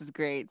great. This is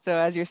great. So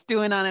as you're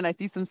stewing on it, I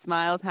see some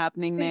smiles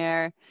happening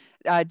there.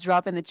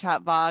 Drop in the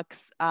chat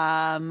box.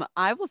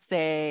 I will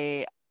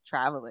say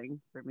traveling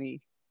for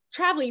me.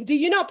 Traveling. Do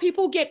you know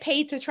people get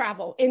paid to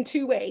travel in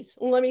 2 ways?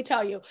 Let me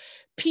tell you.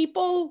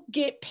 People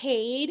get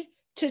paid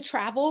to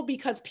travel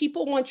because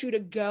people want you to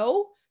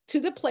go to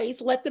the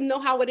place, let them know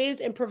how it is,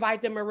 and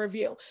provide them a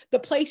review. The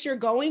place you're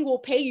going will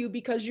pay you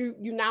because you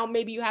now,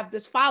 maybe you have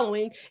this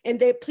following, and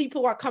that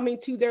people are coming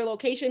to their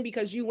location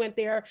because you went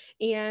there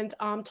and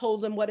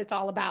told them what it's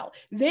all about.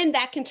 Then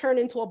that can turn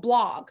into a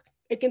blog.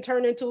 It can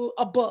turn into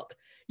a book,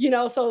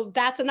 so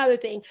that's another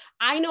thing.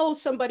 I know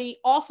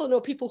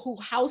people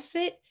who house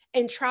sit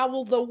and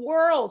travel the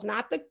world,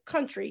 not the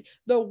country,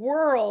 the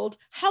world,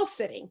 house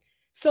sitting.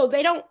 So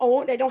they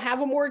don't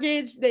have a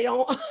mortgage, they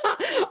don't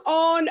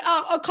own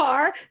a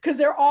car, because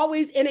they're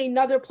always in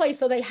another place.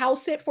 So they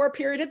house sit for a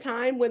period of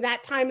time. When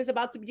that time is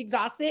about to be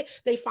exhausted,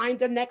 they find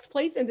the next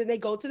place, and then they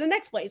go to the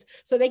next place.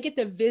 So they get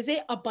to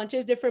visit a bunch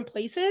of different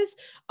places,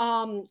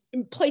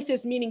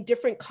 places meaning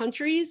different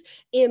countries,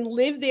 and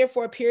live there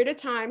for a period of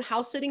time,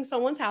 house sitting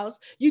someone's house.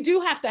 You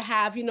do have to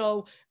have,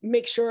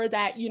 make sure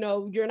that,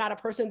 you're not a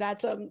person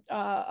that's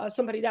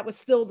somebody that would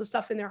steal the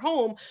stuff in their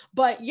home.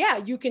 But yeah,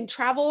 you can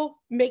travel,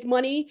 make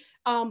money,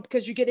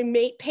 because you're getting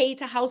paid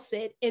to house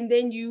sit, and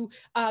then you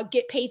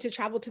get paid to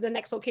travel to the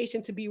next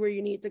location to be where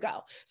you need to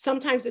go.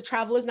 Sometimes the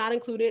travel is not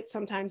included,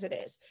 sometimes it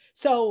is.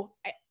 So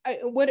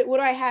what do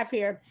I have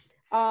here?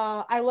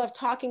 I love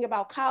talking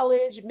about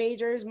college,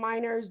 majors,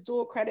 minors,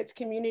 dual credits,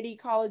 community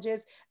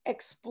colleges,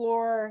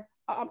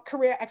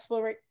 career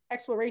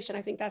exploration.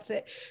 I think that's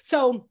it.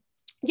 So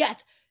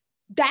yes,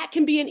 that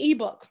can be an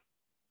ebook.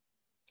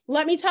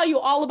 Let me tell you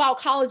all about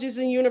colleges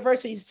and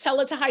universities. Sell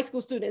it to high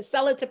school students,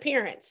 sell it to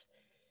parents.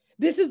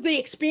 This is the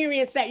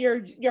experience that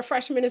your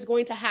freshman is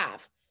going to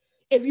have.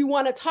 If you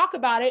want to talk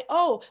about it,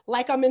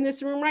 like I'm in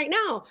this room right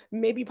now,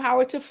 maybe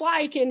Power to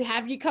Fly can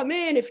have you come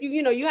in. If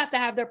you have to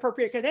have the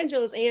appropriate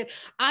credentials. And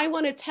I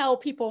want to tell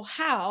people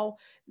how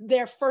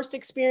their first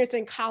experience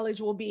in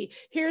college will be.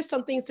 Here's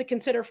some things to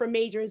consider for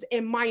majors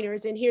and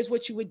minors, and here's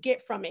what you would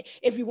get from it.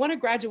 If you want to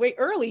graduate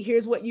early,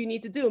 here's what you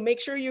need to do. Make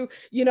sure doing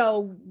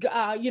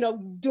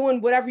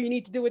whatever you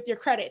need to do with your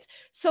credits.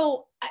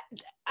 So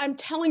I'm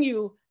telling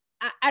you,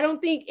 I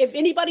don't think if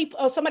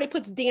somebody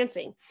puts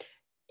dancing,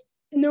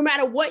 no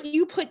matter what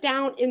you put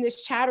down in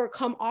this chat or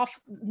come off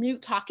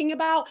mute talking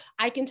about,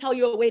 I can tell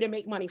you a way to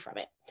make money from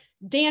it.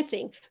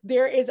 Dancing.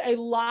 There is a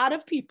lot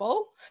of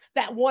people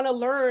that want to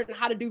learn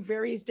how to do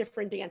various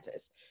different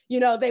dances.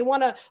 They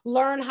want to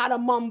learn how to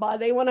mamba.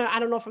 They want to, I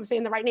don't know if I'm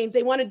saying the right names.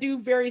 They want to do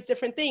various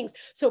different things.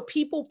 So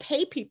people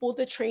pay people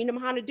to train them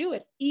how to do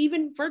it,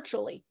 even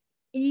virtually.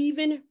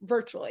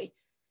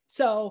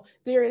 So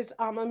there is,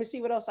 let me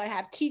see what else I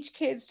have. Teach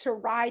kids to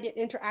ride and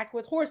interact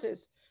with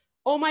horses.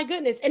 Oh my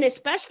goodness. And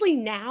especially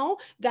now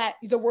that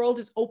the world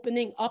is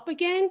opening up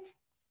again,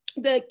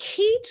 the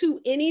key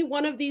to any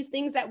one of these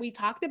things that we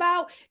talked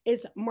about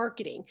is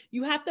marketing.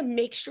 You have to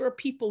make sure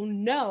people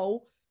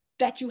know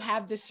that you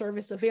have this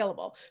service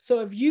available.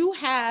 So if you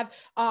have,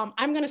 I'm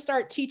going to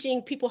start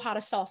teaching people how to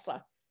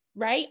salsa,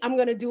 right? I'm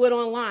going to do it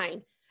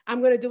online. I'm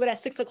going to do it at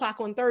 6:00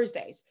 on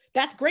Thursdays.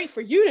 That's great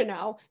for you to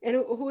know. And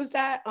who is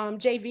that?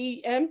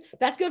 JVM.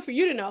 That's good for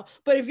you to know.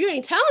 But if you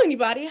ain't telling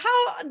anybody,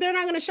 how they're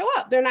not going to show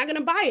up. They're not going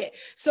to buy it.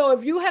 So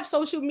if you have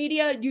social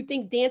media, you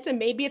think dancing,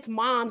 maybe it's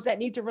moms that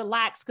need to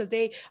relax because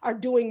they are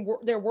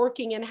they're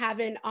working and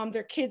having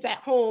their kids at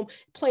home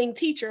playing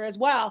teacher as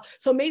well.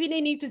 So maybe they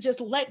need to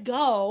just let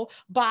go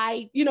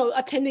by,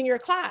 attending your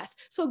class.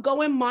 So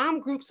go in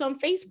mom groups on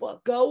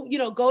Facebook.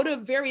 Go to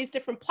various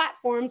different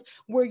platforms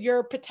where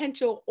your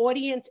potential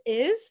audience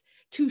is,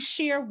 to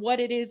share what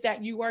it is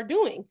that you are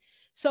doing.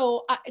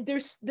 So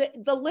there's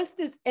the list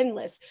is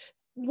endless.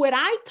 When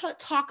I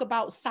talk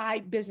about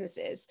side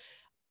businesses,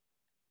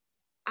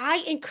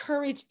 I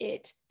encourage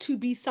it to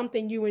be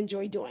something you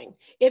enjoy doing.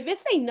 If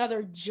it's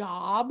another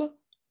job,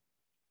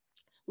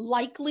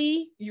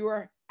 likely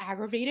you're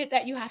aggravated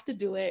that you have to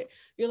do it.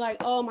 You're like,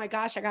 oh my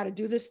gosh, I got to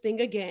do this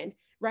thing again.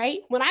 Right?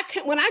 When I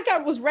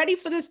was ready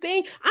for this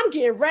thing, I'm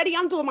getting ready.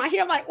 I'm doing my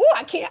hair. I'm like, oh,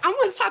 I can't. I'm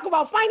going to talk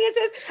about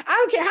finances. I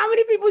don't care how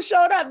many people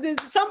showed up. There's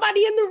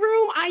somebody in the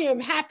room. I am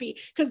happy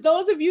because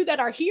those of you that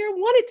are here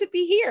wanted to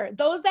be here.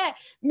 Those that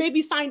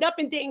maybe signed up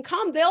and didn't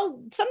come,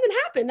 something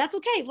happened. That's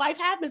okay. Life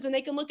happens and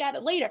they can look at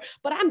it later.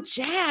 But I'm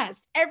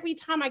jazzed every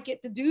time I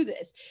get to do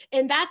this.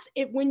 And that's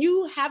it. When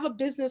you have a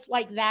business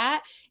like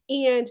that,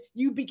 and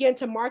you begin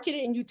to market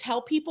it and you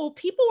tell people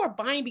are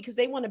buying because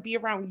they want to be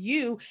around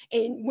you.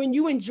 And when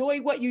you enjoy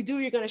what you do,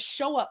 you're going to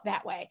show up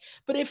that way.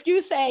 But if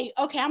you say,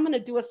 okay, I'm going to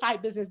do a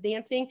side business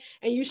dancing,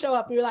 and you show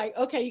up and you're like,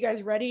 okay, you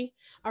guys ready?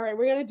 All right,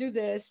 we're going to do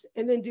this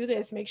and then do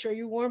this. Make sure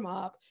you warm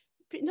up.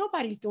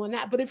 Nobody's doing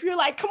that. But if you're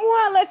like, come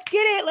on, let's get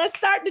it. Let's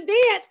start the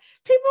dance.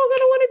 People are going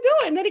to want to do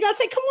it. And then they're going to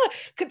say, come on,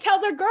 could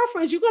tell their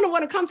girlfriends, you're going to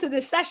want to come to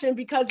this session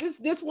because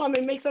this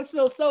woman makes us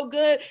feel so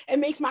good. It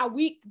makes my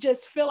week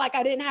just feel like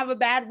I didn't have a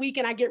bad week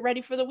and I get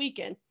ready for the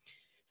weekend.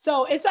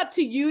 So it's up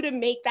to you to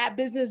make that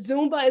business.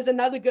 Zumba is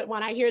another good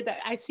one.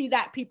 I see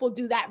that people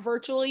do that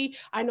virtually.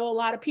 I know a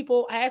lot of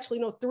people, I actually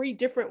know 3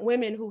 different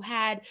women who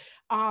had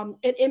an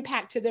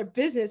impact to their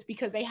business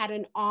because they had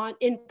an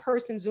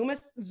in-person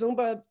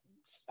Zumba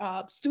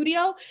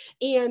studio.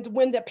 And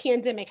when the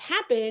pandemic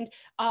happened,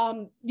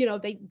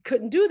 they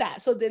couldn't do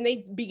that. So then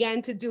they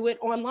began to do it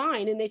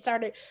online, and they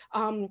started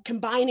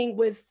combining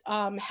with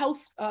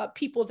health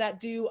people that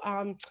do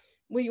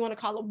what do you want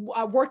to call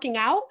it, working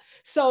out.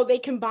 So they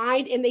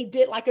combined and they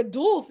did like a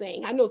dual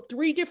thing. I know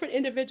 3 different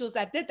individuals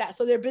that did that.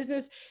 So their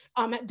business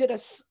did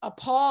a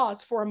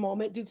pause for a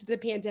moment due to the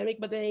pandemic,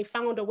 but then they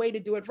found a way to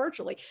do it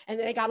virtually. And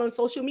then they got on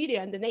social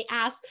media, and then they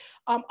asked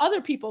other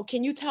people,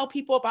 can you tell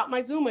people about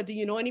my Zumba? Do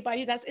you know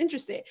anybody that's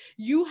interested?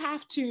 You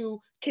have to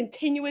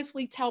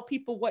continuously tell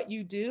people what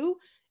you do,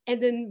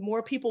 and then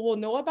more people will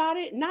know about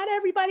it. Not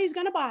everybody's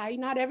going to buy,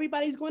 not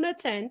everybody's going to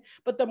attend,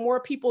 but the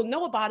more people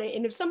know about it.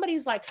 And if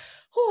somebody's like,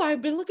 oh,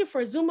 I've been looking for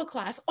a Zumba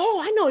class.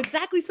 Oh, I know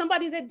exactly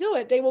somebody that do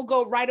it. They will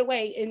go right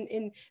away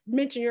and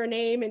mention your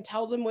name and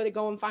tell them where to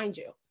go and find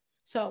you.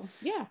 So,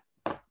 yeah.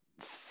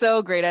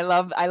 So great. I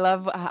love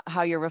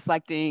how you're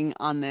reflecting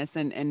on this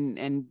and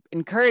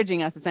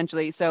encouraging us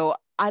essentially. So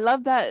I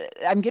love that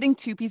I'm getting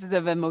 2 pieces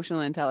of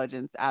emotional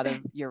intelligence out of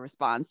your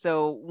response.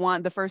 So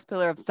one, the first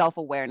pillar of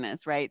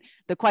self-awareness, right?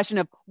 The question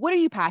of what are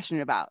you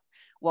passionate about?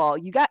 Well,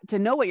 you got to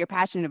know what you're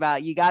passionate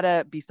about. You got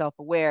to be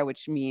self-aware,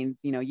 which means,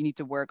 you need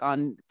to work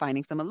on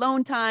finding some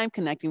alone time,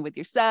 connecting with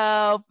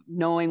yourself,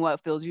 knowing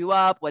what fills you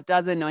up, what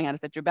doesn't, knowing how to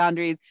set your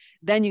boundaries.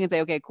 Then you can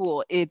say, okay,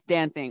 cool, it's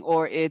dancing,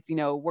 or it's,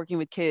 working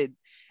with kids.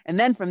 And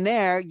then from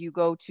there, you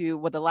go to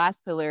what the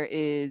last pillar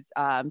is,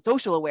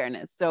 social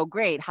awareness. So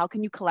great. How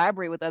can you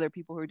collaborate with other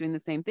people who are doing the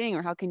same thing?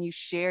 Or how can you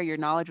share your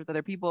knowledge with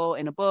other people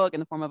in a book, in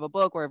the form of a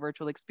book or a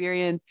virtual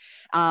experience?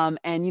 And,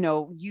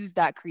 use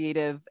that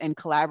creative and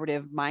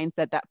collaborative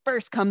mindset that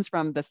first comes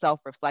from the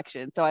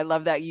self-reflection. So I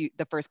love that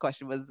the first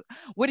question was,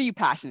 what are you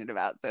passionate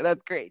about? So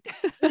that's great.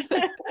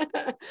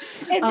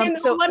 And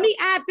let me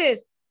add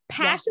this.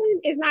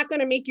 Passion is not going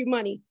to make you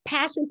money.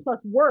 Passion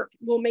plus work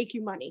will make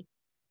you money.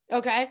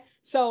 Okay.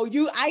 So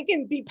I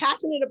can be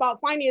passionate about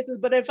finances,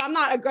 but if I'm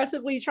not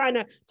aggressively trying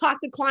to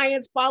talk to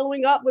clients,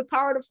 following up with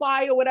Power to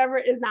Fly or whatever,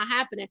 is not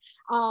happening.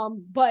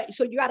 But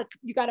so you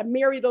gotta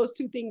marry those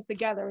 2 things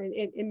together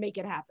and make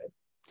it happen.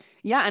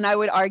 Yeah, and I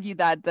would argue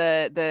that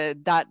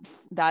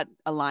that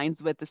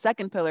aligns with the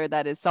second pillar,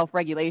 that is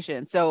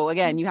self-regulation. So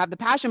again, you have the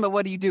passion, but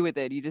what do you do with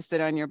it? You just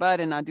sit on your butt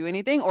and not do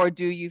anything, or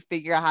do you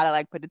figure out how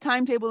to put a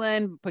timetable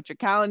in, put your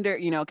calendar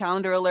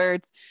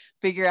alerts,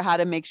 figure out how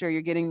to make sure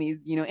you're getting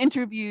these,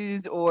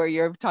 interviews, or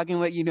you're talking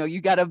about,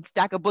 you got a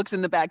stack of books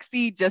in the back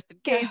seat just in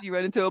case you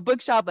run into a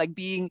bookshop,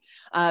 being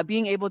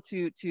able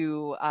to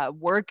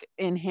work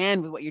in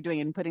hand with what you're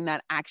doing and putting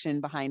that action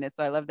behind it.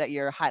 So I love that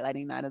you're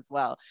highlighting that as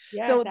well.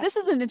 Yes, so this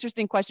is an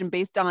interesting question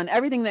based on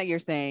everything that you're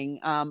saying.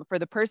 For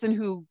the person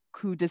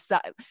who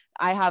decide,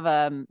 I have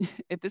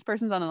if this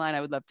person's on the line, I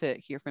would love to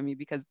hear from you,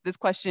 because this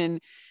question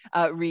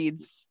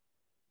reads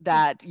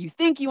that you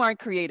think you aren't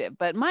creative,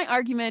 but my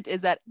argument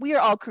is that we are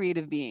all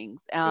creative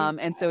beings,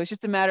 and so it's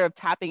just a matter of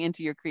tapping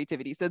into your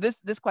creativity. So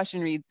this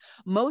question reads: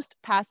 most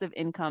passive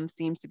income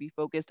seems to be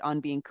focused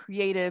on being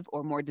creative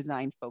or more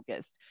design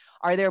focused.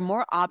 Are there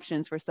more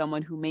options for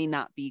someone who may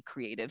not be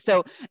creative?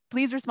 So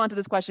please respond to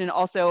this question.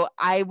 Also,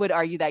 I would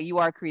argue that you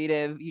are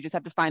creative. You just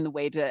have to find the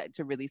way to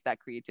release that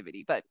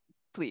creativity. But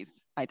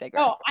please, I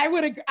digress. Oh, I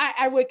would agree.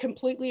 I would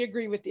completely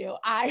agree with you.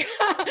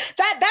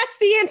 That's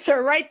the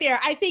answer right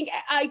there. I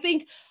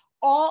think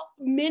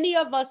many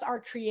of us are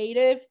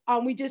creative.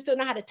 We just don't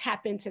know how to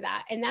tap into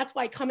that. And that's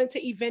why coming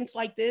to events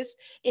like this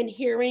and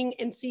hearing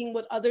and seeing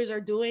what others are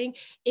doing,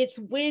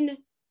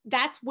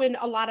 that's when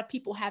a lot of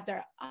people have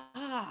their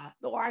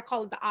or I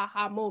call it the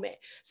aha moment.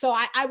 So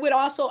I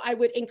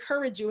would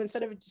encourage you,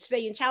 instead of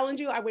saying challenge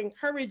you, I would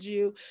encourage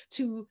you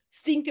to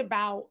think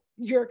about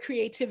your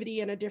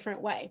creativity in a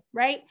different way,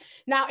 right?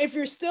 Now, if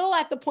you're still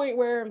at the point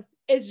where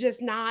that's just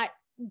not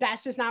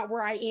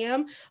where I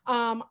am,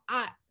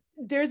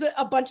 there's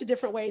a bunch of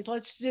different ways.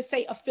 Let's just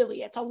say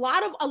affiliates. A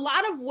lot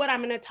of what I'm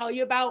going to tell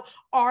you about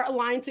are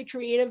aligned to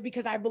creative,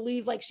 because I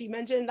believe, like she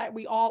mentioned, that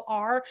we all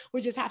are.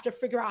 We just have to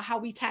figure out how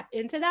we tap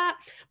into that.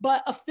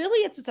 But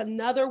affiliates is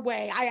another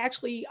way. I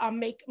actually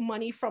make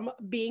money from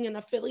being an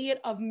affiliate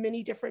of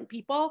many different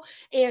people.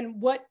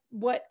 And what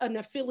an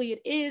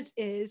affiliate is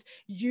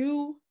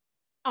you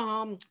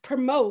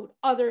promote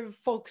other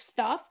folks'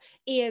 stuff,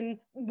 and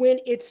when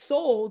it's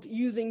sold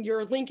using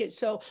your linkage.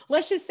 So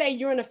let's just say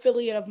you're an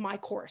affiliate of my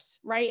course,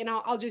 right? And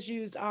I'll just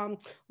use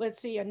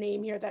let's see, a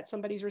name here that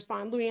somebody's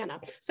responding.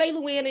 Luana. Say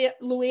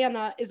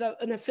Luana is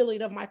an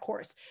affiliate of my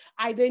course.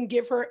 I then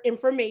give her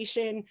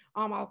information.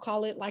 I'll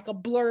call it like a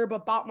blurb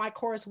about my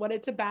course, what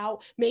it's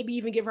about, maybe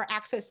even give her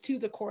access to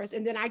the course,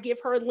 and then I give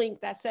her a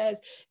link that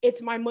says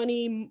it's my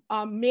money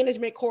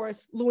management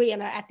course,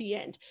 Luana, at the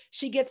end.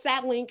 She gets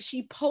that link.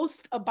 She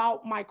posts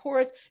about my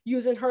course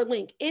using her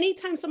link.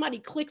 Anytime somebody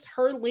clicks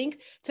her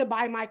link to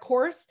buy my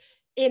course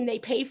and they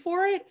pay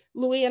for it,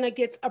 Luana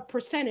gets a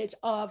percentage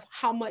of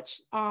how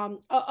much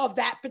of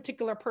that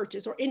particular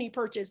purchase, or any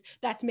purchase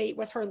that's made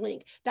with her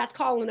link. That's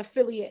called an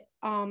affiliate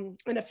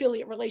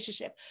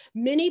relationship.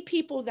 Many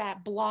people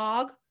that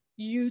blog,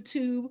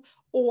 YouTube,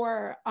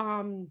 or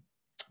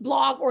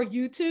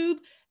YouTube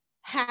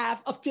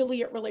have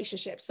affiliate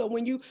relationships. So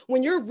when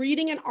you're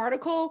reading an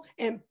article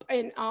and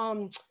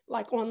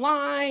like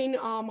online,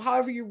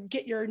 however you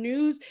get your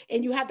news,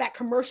 and you have that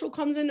commercial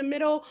comes in the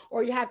middle,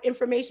 or you have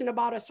information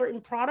about a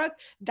certain product,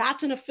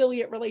 that's an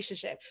affiliate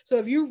relationship. So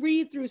if you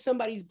read through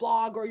somebody's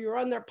blog, or you're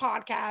on their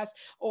podcast,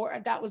 or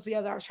that was the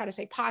other, I was trying to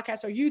say,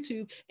 podcast or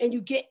YouTube, and you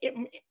get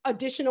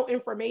additional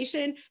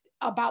information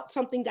about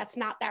something that's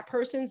not that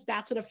person's,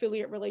 that's an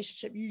affiliate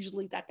relationship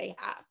usually that they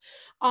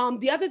have.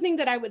 The other thing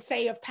that I would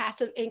say of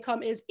passive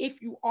income is,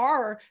 if you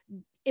are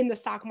in the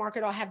stock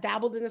market or have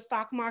dabbled in the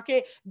stock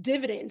market,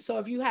 dividends. So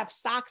if you have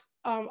stocks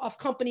of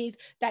companies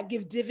that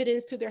give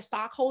dividends to their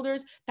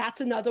stockholders,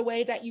 that's another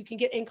way that you can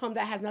get income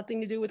that has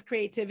nothing to do with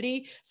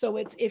creativity. So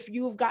it's, if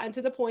you've gotten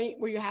to the point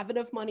where you have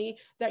enough money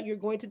that you're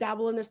going to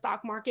dabble in the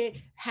stock market,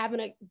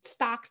 having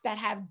stocks that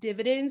have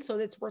dividends, so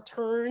that's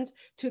returns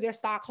to their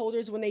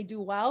stockholders when they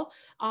do well,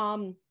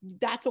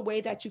 that's a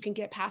way that you can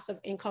get passive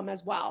income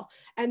as well.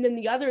 And then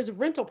the other is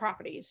rental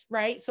properties,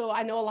 right? So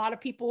I know a lot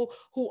of people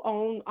who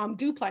own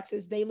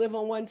duplexes. They live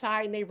on one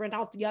side and they rent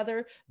out the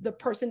other. The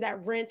person that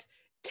rents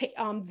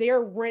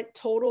their rent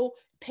total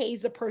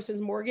pays the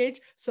person's mortgage.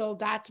 So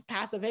that's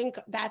passive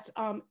income. That's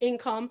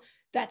income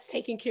that's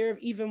taking care of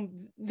even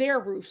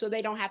their roof, so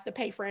they don't have to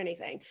pay for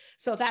anything.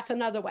 So that's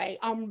another way.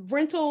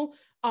 Rental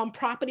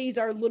properties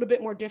are a little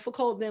bit more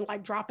difficult than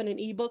like dropping an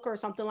ebook or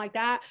something like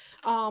that,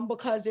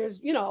 because there's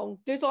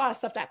a lot of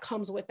stuff that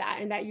comes with that,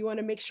 and that you want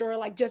to make sure,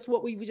 like just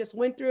what we just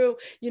went through,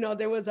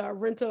 there was a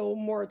rental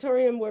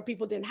moratorium where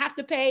people didn't have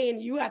to pay, and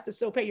you have to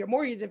still pay your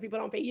mortgage if people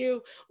don't pay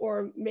you,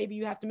 or maybe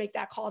you have to make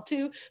that call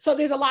too. So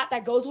there's a lot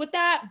that goes with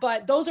that,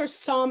 but those are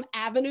some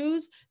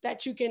avenues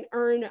that you can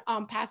earn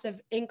passive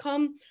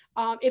income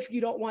if you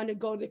don't want to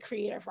go the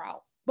creative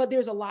route. But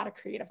there's a lot of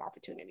creative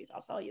opportunities.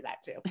 I'll tell you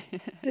that too.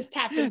 Just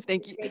tap into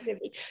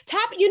creativity.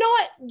 You know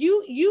what?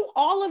 You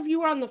all of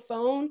you on the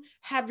phone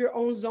have your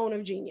own zone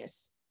of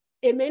genius.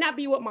 It may not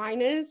be what mine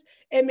is.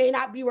 It may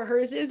not be what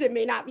hers is. It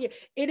may not be.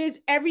 It is,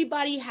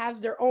 everybody has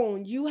their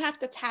own. You have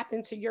to tap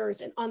into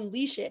yours and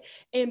unleash it.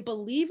 And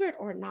believe it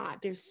or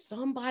not, there's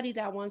somebody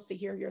that wants to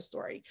hear your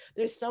story.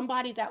 There's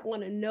somebody that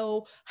want to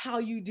know how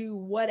you do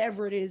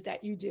whatever it is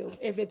that you do.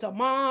 If it's a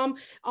mom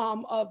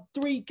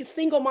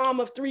single mom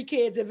of 3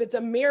 kids, if it's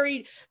a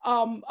married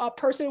a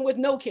person with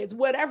no kids,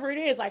 whatever it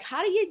is, like, how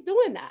are you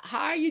doing that?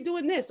 How are you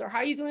doing this? Or how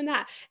are you doing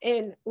that?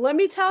 And let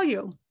me tell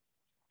you,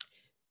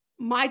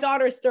 my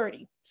daughter is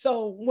 30.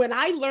 So when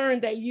I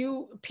learned that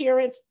you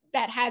parents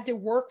that had to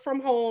work from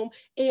home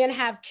and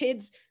have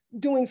kids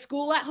doing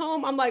school at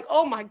home, I'm like,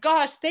 oh my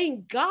gosh,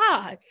 thank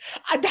God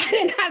I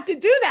didn't have to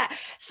do that.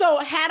 So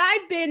had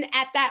I been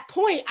at that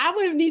point, I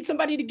would have need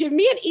somebody to give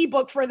me an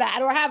ebook for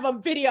that, or have a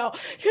video,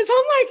 because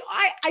I'm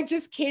like, I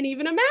just can't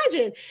even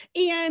imagine.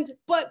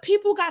 But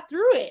people got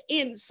through it.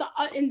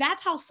 And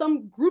that's how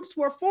some groups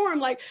were formed.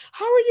 Like,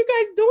 how are you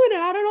guys doing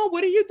it? I don't know.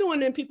 What are you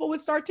doing? And people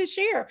would start to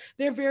share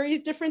their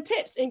various different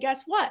tips. And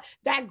guess what?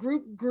 That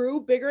group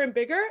grew bigger and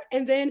bigger.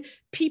 And then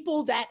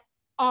people that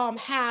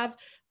have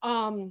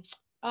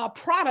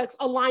products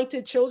aligned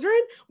to children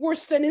were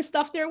sending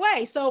stuff their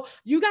way. So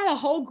you got a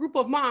whole group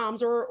of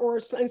moms, or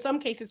in some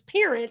cases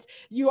parents,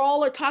 you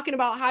all are talking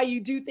about how you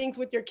do things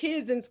with your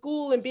kids in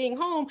school and being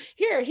home.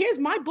 Here's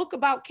my book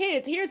about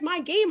kids. Here's my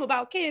game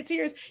about kids.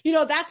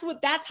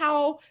 That's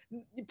how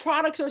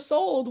products are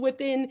sold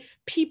within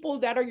people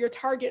that are your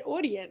target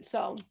audience.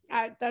 So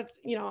I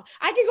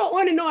can go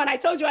on and on. I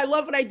told you I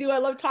love what I do. I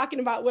love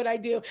talking about what I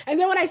do. And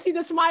then when I see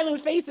the smiling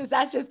faces,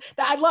 that's just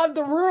that I love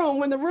the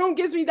room. When the room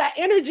gives me that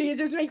energy, it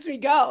just always makes me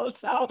go.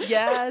 So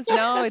yes,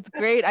 no, it's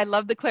great. I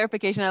love the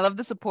clarification. I love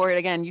the support.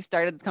 Again, you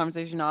started this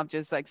conversation off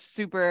just like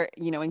super,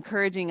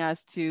 encouraging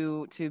us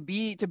to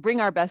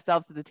bring our best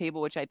selves to the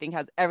table, which I think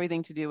has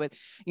everything to do with,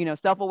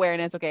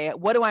 self-awareness. Okay,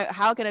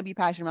 how can I be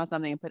passionate about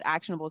something and put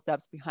actionable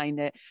steps behind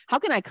it? How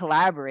can I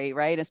collaborate,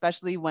 right?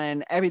 Especially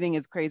when everything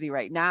is crazy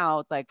right now.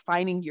 It's like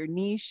finding your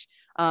niche,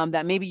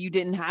 that maybe you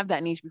didn't have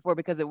that niche before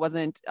because it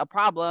wasn't a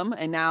problem.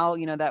 And now,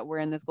 that we're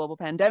in this global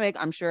pandemic,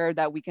 I'm sure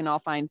that we can all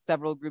find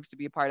several groups to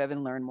be a part of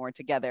and learn more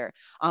together,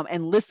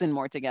 and listen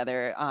more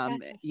together,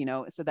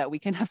 yes. so that we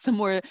can have some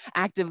more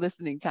active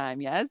listening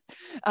time. Yes.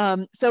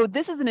 So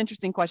this is an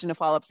interesting question to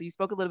follow up. So you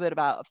spoke a little bit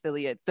about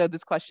affiliates. So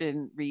this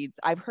question reads,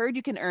 I've heard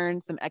you can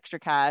earn some extra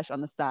cash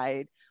on the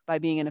side by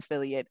being an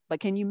affiliate, but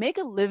can you make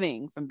a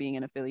living from being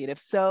an affiliate? If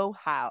so,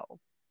 how?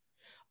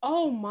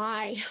 Oh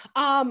my.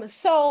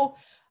 Well,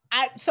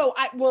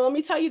 let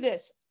me tell you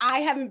this. I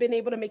haven't been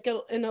able to make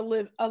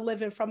a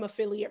living from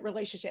affiliate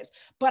relationships,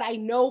 but I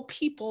know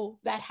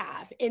people that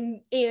have,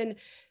 and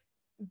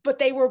but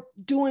they were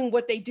doing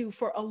what they do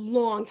for a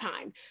long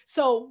time.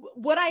 So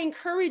what I'm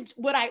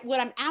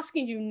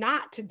asking you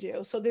not to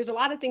do. So there's a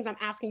lot of things I'm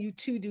asking you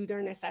to do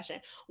during this session.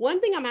 One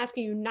thing I'm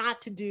asking you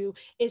not to do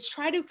is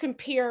try to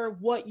compare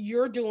what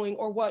you're doing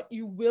or what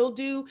you will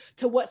do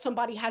to what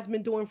somebody has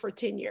been doing for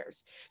 10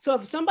 years. So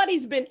if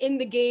somebody's been in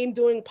the game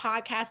doing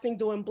podcasting,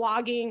 doing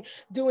blogging,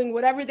 doing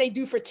whatever they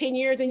do for 10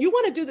 years, and you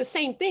want to do the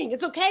same thing,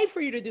 it's okay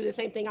for you to do the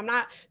same thing. I'm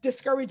not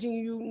discouraging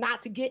you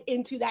not to get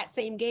into that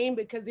same game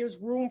because there's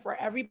room for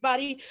everybody.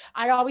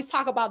 I always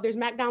talk about there's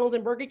McDonald's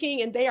and Burger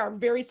King, and they are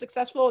very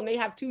successful, and they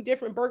have two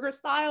different burger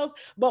styles.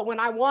 But when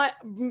I want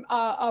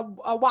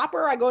a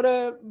Whopper, I go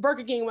to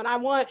Burger King. When I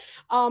want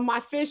my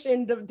fish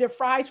and the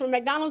fries from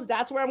McDonald's,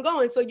 that's where I'm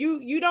going. So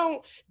you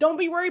don't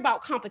be worried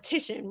about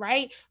competition,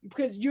 right?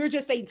 Because you're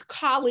just a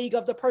colleague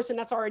of the person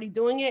that's already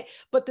doing it.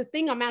 But the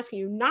thing I'm asking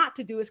you not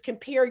to do is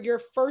compare your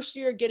first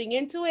year getting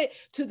into it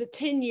to the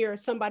 10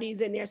 years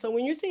somebody's in there. So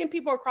when you're seeing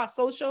people across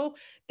social,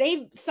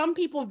 some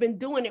people have been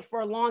doing it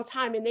for a long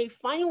time, and they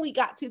finally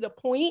got to the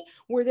point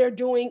where they're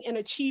doing and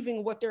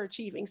achieving what they're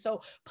achieving.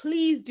 So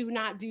please do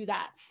not do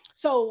that.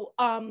 So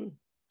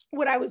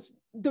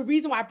the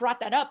reason why I brought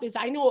that up is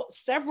I know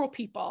several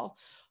people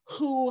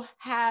who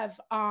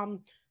have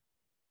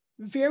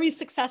very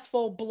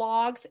successful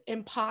blogs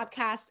and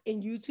podcasts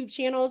and YouTube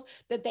channels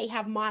that they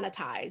have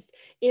monetized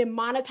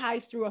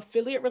through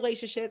affiliate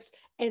relationships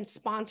and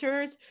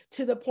sponsors,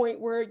 to the point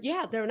where,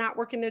 yeah, they're not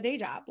working their day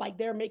job. Like,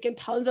 they're making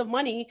tons of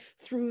money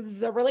through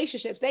the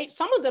relationships.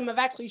 Some of them have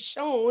actually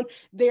shown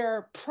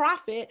their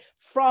profit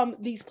from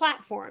these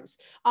platforms.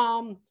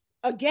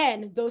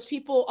 Again, those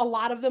people, a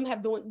lot of them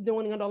have been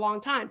doing it a long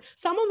time.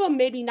 Some of them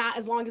maybe not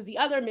as long as the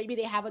other. Maybe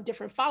they have a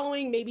different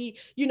following. Maybe,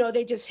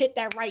 they just hit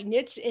that right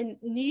niche, and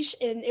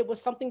it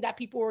was something that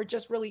people were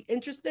just really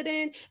interested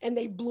in, and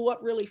they blew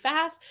up really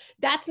fast.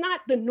 That's not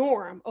the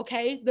norm,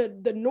 okay?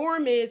 The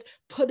norm is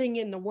putting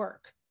in the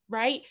work,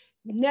 right?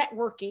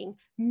 Networking,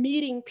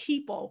 meeting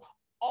people,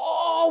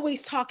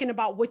 always talking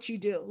about what you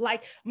do.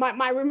 Like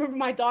I remember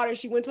my daughter,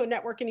 she went to a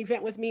networking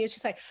event with me, and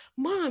she's like,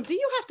 Mom, do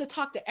you have to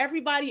talk to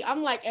everybody?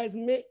 I'm like, as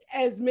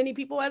many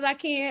people as I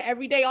can,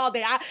 every day, all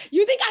day.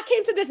 You think I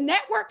came to this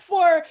network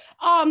for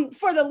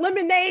the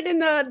lemonade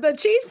and the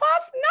cheese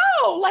puff?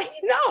 No,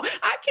 no,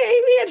 I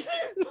came here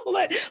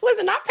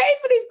listen, I paid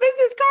for these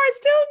business cards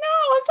too.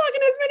 No, I'm talking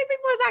to as many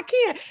people as I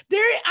can.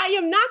 I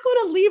am not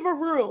going to leave a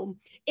room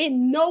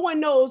and no one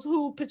knows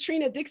who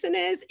Patrina Dixon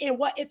is and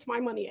what It's My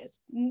Money is.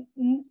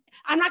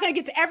 I'm not going to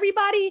get to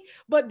everybody,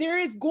 but there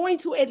is going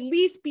to at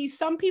least be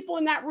some people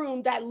in that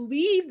room that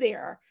leave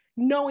there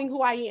knowing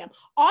who I am.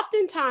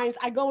 Oftentimes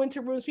I go into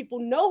rooms, people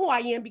know who I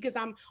am because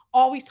I'm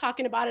always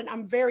talking about it.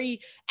 I'm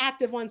very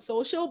active on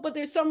social, but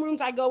there's some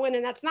rooms I go in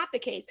and that's not the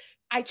case.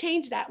 I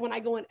change that when I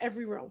go in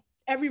every room.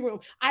 I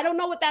don't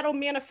know what that'll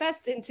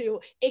manifest into.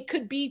 It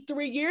could be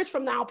 3 years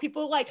from now.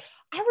 People like,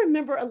 I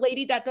remember a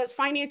lady that does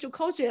financial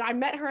coaching. I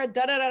met her at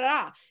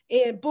da-da-da-da,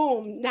 and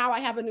boom, now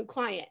I have a new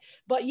client.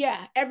 But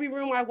yeah, every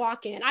room I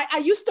walk in, I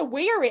used to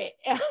wear it.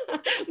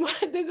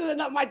 This is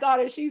my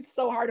daughter. She's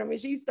so hard on me.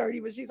 She's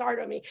 30, but she's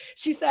hard on me.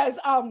 She says,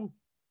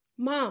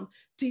 Mom,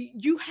 do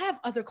you have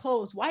other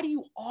clothes? Why do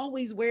you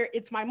always wear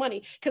It's My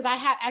Money? Because I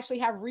actually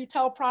have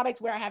retail products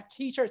where I have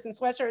t-shirts and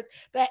sweatshirts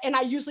and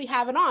I usually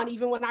have it on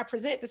even when I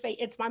present to say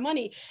It's My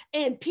Money.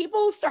 And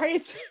people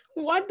started to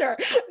wonder,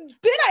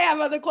 did I have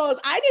other clothes?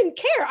 I didn't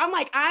care. I'm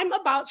like, I'm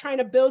about trying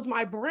to build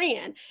my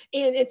brand.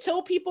 And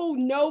until people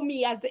know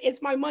me as the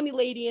It's My Money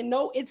lady and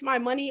know It's My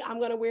Money, I'm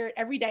going to wear it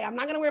every day. I'm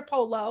not going to wear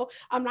Polo.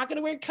 I'm not going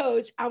to wear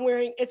Coach. I'm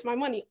wearing It's My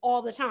Money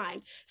all the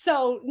time.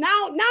 So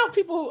now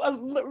people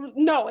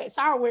know it.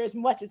 So I don't wear as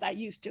much as I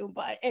used to,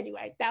 but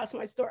anyway, that was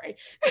my story.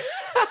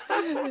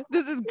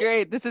 This is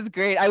great. This is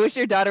great. I wish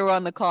your daughter were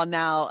on the call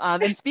now.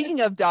 And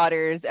speaking of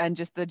daughters and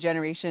just the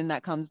generation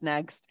that comes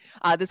next,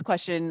 this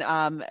question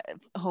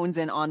hones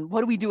in on what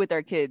do we do with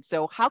our kids?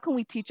 So how can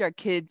we teach our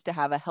kids to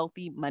have a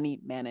healthy money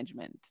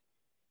management?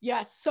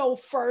 Yes. So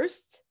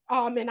first,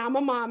 and I'm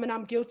a mom and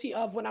I'm guilty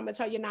of what I'm gonna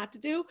tell you not to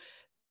do.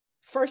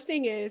 First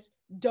thing is,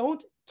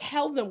 don't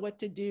tell them what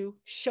to do,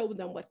 show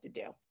them what to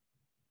do.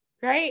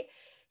 Right?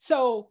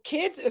 So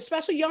kids,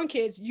 especially young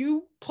kids,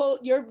 you pull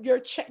your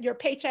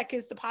paycheck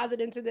is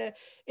deposited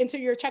into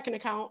your checking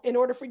account. In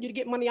order for you to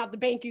get money out the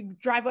bank, you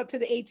drive up to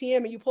the ATM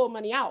and you pull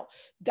money out.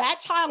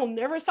 That child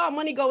never saw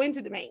money go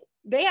into the bank.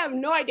 They have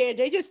no idea.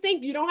 They just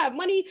think you don't have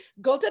money,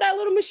 go to that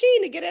little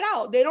machine to get it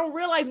out. They don't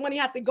realize money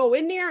has to go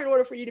in there in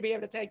order for you to be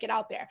able to take it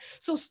out there.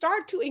 So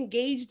start to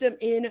engage them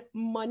in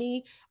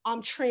money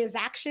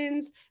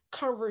transactions,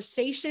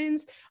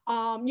 conversations.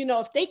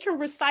 If they can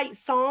recite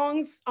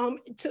songs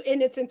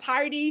in its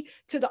entirety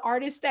to the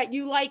artists that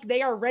you like,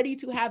 they are ready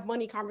to have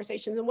money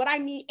conversations. And what I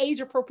mean,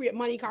 age appropriate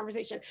money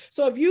conversation.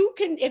 So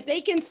if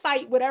they can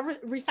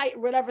recite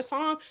whatever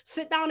song,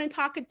 sit down and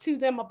talk to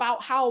them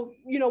about how,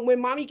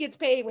 when mommy gets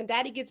paid, when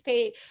daddy gets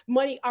paid,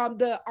 money,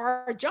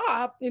 our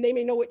job, and they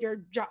may know what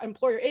your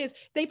employer is,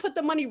 they put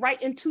the money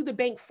right into the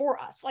bank for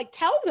us. Like,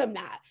 tell them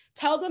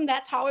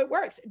that's how it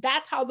works.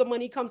 That's how the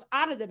money comes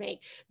out of the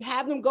bank.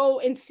 Have them go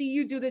and see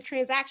you do the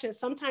transactions.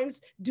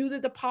 Sometimes do the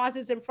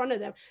deposits in front of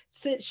them.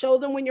 Show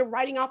them when you're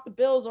writing off the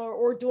bills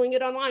or doing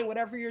it online,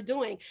 whatever you're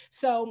doing.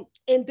 So,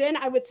 and then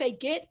I would say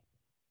get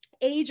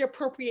age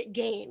appropriate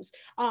games,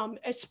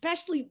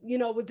 especially,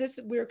 with this,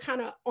 we're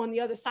kind of on the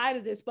other side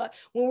of this, but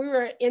when we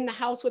were in the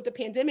house with the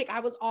pandemic,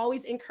 I was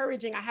always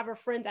encouraging. I have a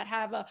friend that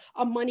have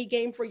a money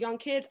game for young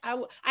kids.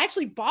 I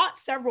actually bought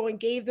several and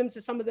gave them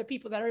to some of the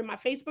people that are in my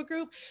Facebook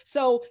group.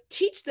 So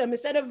teach them,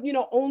 instead of,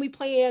 only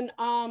playing,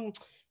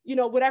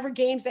 whatever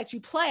games that you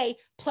play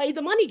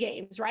the money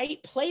games,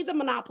 right? Play the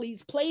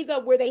monopolies, play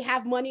where they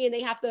have money and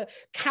they have to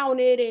count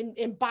it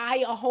and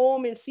buy a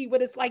home and see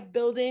what it's like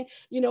building,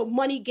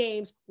 money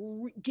games.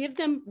 Give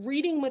them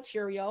reading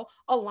material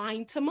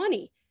aligned to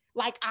money.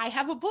 Like, I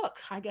have a book,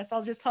 I guess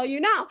I'll just tell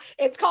you now.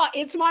 It's called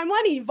It's My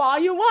Money,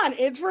 Volume 1.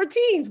 It's for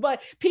teens,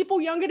 but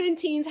people younger than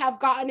teens have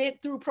gotten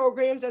it through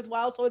programs as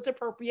well. So it's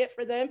appropriate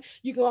for them.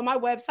 You can go on my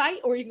website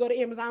or you can go to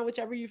Amazon,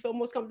 whichever you feel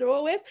most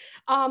comfortable with.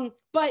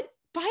 But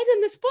buy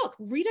them this book,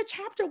 read a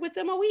chapter with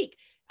them a week,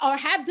 or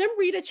have them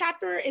read a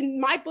chapter.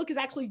 And my book is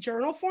actually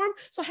journal form.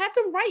 So have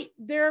them write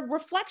their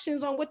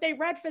reflections on what they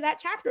read for that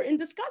chapter and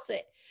discuss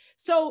it.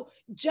 So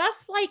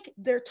just like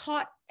they're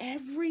taught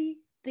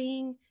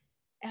everything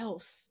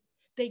else,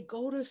 they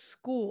go to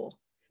school,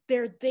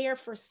 they're there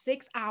for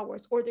 6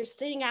 hours, or they're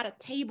sitting at a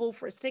table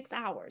for 6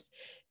 hours.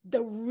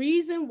 The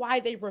reason why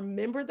they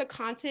remember the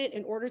content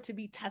in order to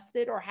be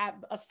tested or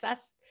have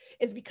assessed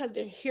is because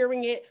they're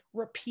hearing it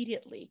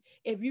repeatedly.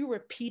 If you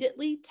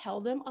repeatedly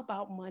tell them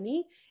about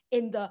money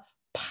in the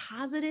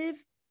positive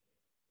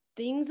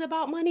things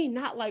about money,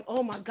 not like,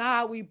 oh my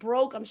God, we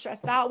broke, I'm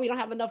stressed out, we don't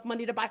have enough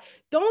money to buy.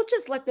 Don't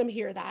just let them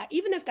hear that,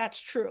 even if that's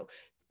true.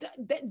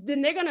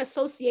 Then they're going to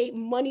associate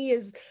money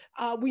is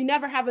we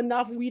never have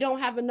enough, we don't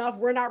have enough,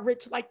 we're not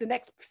rich like the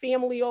next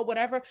family or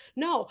whatever.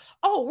 No,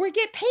 we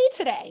get paid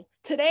today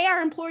our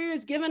employer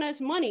is giving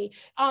us money.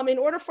 In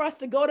order for us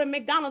to go to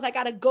McDonald's, I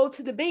got to go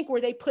to the bank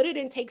where they put it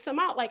and take some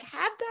out. Like, have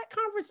that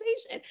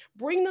conversation,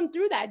 bring them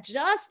through that.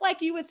 Just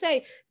like you would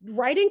say,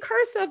 write in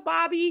cursive,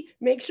 Bobby,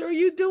 make sure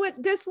you do it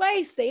this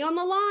way, stay on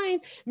the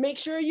lines, make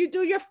sure you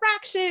do your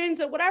fractions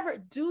or whatever.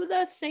 Do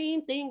the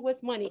same thing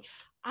with money.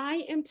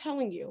 I am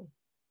telling you,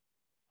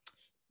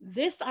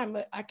 this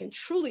I can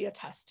truly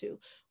attest to.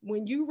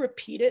 When you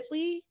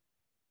repeatedly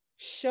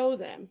show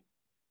them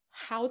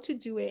how to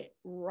do it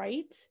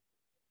right,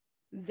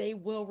 they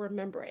will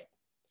remember it.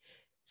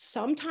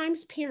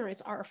 Sometimes parents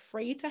are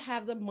afraid to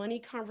have the money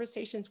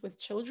conversations with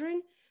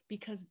children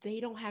because they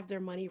don't have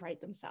their money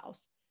right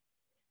themselves.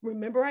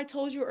 Remember, I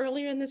told you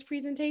earlier in this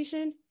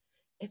presentation,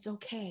 it's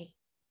okay.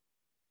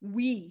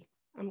 We,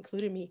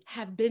 including me,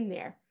 have been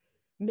there,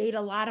 made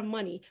a lot of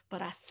money,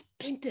 but I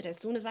spent it as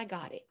soon as I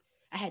got it.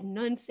 I had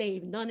none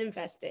saved, none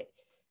invested,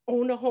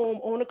 owned a home,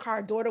 owned a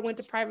car, daughter went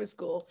to private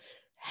school,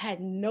 had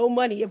no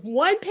money. If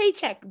one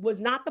paycheck was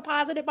not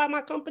deposited by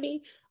my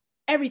company,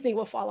 everything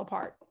will fall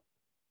apart.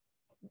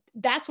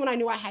 That's when I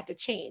knew I had to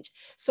change.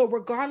 So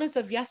regardless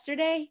of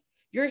yesterday,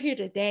 you're here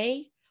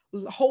today,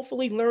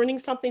 hopefully learning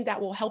something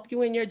that will help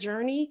you in your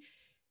journey.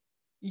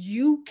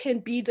 You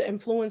can be the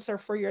influencer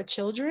for your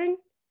children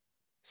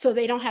so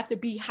they don't have to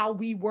be how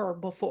we were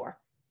before.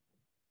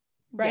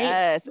 Right?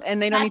 Yes.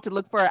 And they don't need to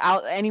look for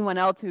anyone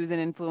else who's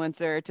an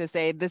influencer to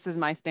say, this is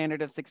my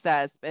standard of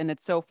success. And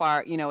it's so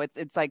far,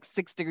 it's like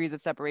 6 degrees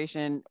of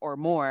separation or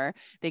more.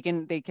 They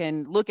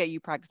can look at you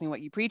practicing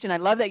what you preach. And I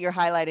love that you're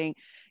highlighting,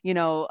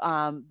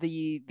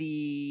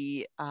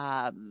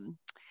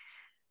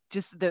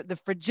 just the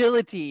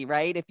fragility,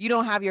 right? If you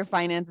don't have your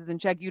finances in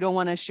check, you don't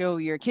want to show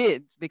your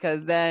kids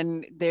because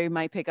then they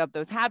might pick up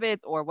those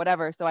habits or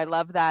whatever. So I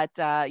love that,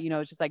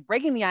 it's just like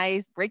breaking the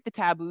ice, break the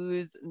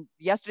taboos.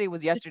 Yesterday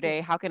was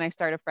yesterday. How can I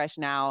start afresh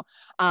now?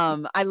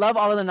 I love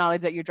all of the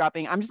knowledge that you're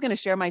dropping. I'm just going to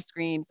share my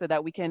screen so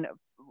that we can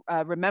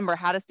remember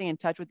how to stay in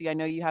touch with you. I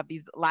know you have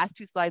these last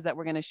 2 slides that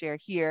we're going to share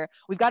here.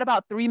 We've got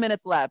about 3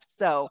 minutes left.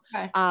 So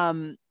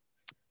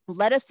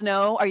let us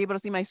know. Are you able to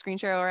see my screen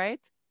share all right?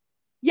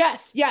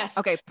 Yes, yes.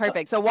 Okay,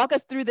 perfect. So walk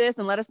us through this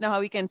and let us know how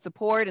we can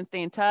support and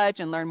stay in touch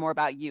and learn more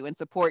about you and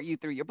support you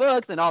through your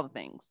books and all the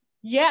things.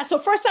 Yeah. So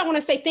first I want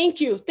to say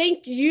thank you.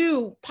 Thank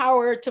you,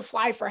 Power to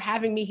Fly, for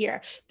having me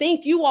here.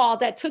 Thank you all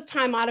that took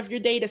time out of your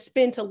day to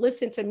spend to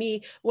listen to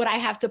me, what I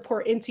have to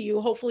pour into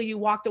you. Hopefully you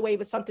walked away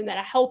with something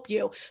that'll help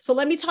you. So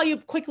let me tell you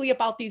quickly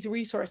about these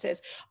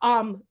resources.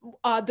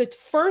 The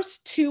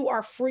first two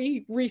are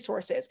free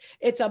resources.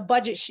 It's a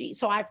budget sheet.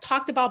 So I've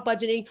talked about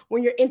budgeting.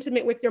 When you're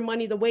intimate with your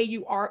money, the way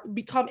you are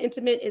become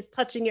intimate is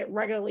touching it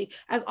regularly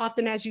as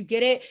often as you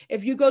get it.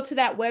 If you go to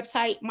that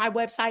website, my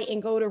website,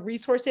 and go to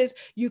resources,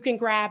 you can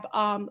grab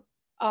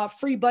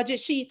free budget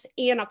sheets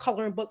and a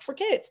coloring book for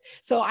kids.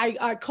 So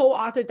I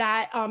co-authored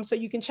that. So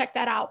you can check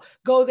that out.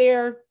 Go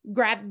there,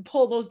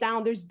 pull those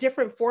down. There's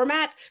different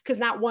formats because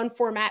not one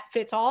format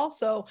fits all.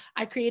 So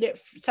I created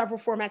several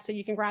formats so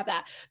you can grab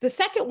that. The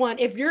second one,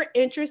 if you're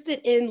interested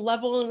in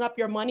leveling up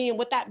your money, and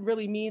what that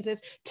really means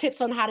is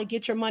tips on how to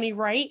get your money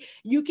right,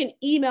 you can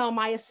email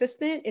my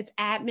assistant. It's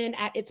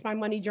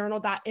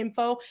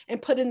admin@itsmymoneyjournal.info,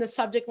 and put in the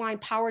subject line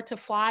Power to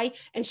Fly,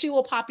 and she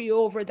will pop you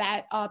over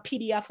that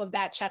PDF of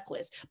that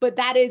checklist. But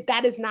that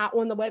is not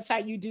on the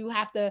website. You do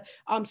have to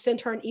send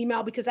her an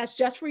email, because that's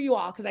just for you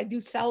all, because I do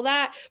sell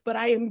that, but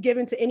I am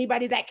given to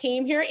anybody that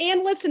came here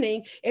and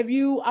listening. If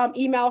you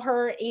email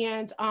her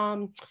and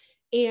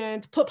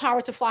put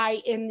Power to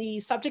Fly in the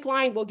subject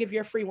line, we'll give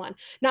you a free one.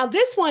 Now,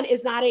 this one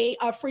is not a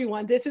free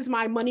one. This is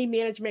my money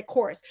management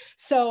course.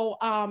 So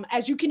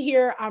as you can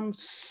hear, I'm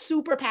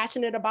super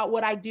passionate about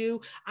what I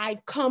do.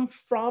 I've come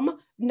from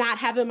not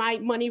having my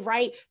money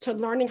right to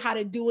learning how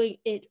to do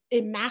it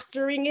and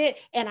mastering it.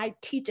 And I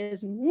teach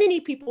as many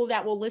people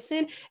that will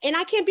listen, and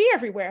I can't be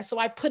everywhere. So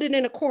I put it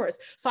in a course.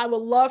 So I would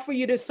love for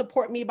you to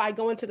support me by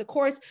going to the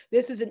course.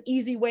 This is an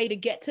easy way to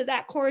get to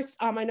that course.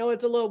 I know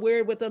it's a little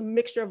weird with a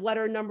mixture of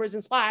letter, numbers,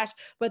 and slash,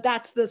 but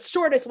that's the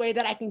shortest way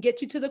that I can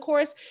get you to the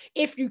course.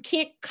 If you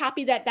can't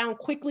copy that down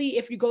quickly,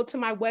 if you go to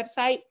my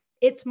website,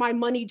 it's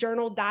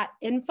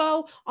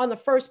mymoneyjournal.info. On the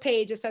first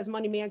page, it says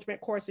money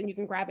management course, and you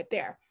can grab it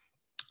there.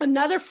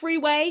 Another free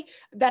way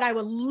that I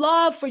would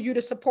love for you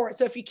to support.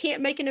 So if you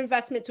can't make an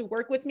investment to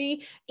work with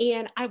me,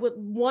 and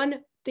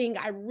one thing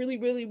I really,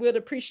 really would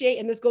appreciate,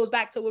 and this goes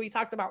back to what we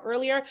talked about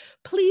earlier,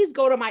 please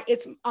go to my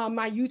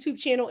YouTube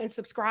channel and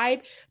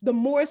subscribe. The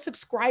more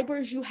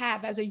subscribers you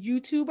have as a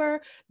YouTuber,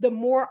 the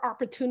more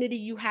opportunity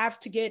you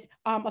have to get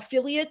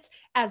affiliates,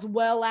 as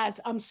well as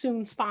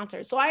soon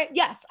sponsors. So I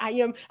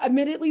am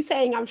admittedly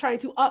saying I'm trying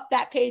to up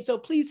that page. So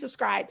please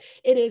subscribe.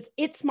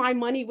 It's My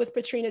Money with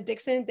Patrina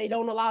Dixon. They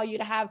don't allow you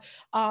to have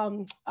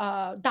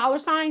dollar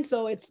signs,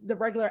 so it's the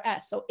regular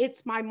S. So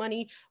It's My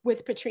Money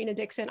with Patrina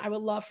Dixon. I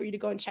would love for you to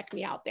go and check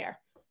me out there.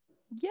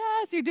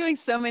 Yes, you're doing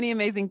so many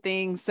amazing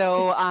things.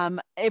 So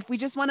if we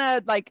just want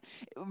to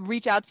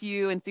reach out to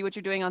you and see what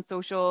you're doing on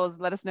socials,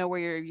 let us know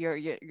where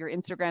your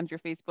Instagrams, your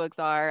Facebooks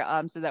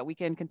are, so that we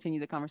can continue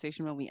the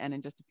conversation when we end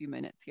in just a few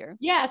minutes here.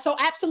 Yeah, so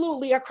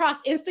absolutely,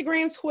 across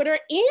Instagram, Twitter,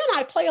 and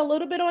I play a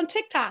little bit on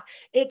TikTok.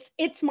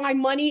 It's my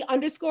money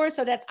 _.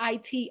 So that's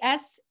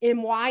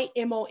ITSMYMONEY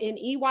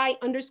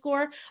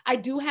 _ I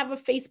do have a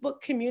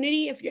Facebook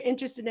community if you're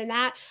interested in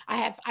that.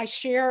 I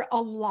share a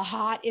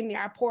lot in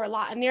there. I pour a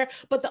lot in there.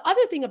 But the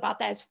other thing about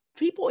that is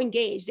people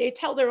engage. They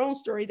tell their own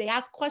story. They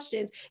ask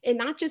questions, and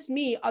not just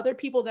me, other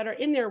people that are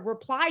in there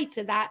reply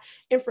to that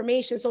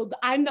information. So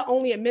I'm the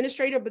only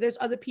administrator, but there's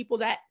other people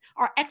that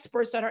are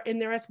experts that are in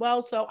there as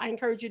well. So I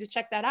encourage you to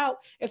check that out.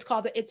 It's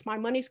called the It's My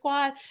Money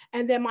Squad.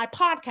 And then my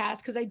podcast,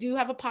 because I do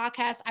have a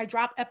podcast. I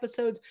drop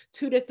episodes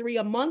 2 to 3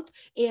 a month,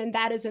 and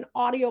that is an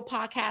audio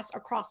podcast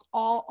across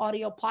all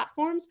audio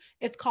platforms.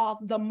 It's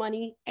called The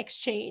Money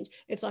Exchange.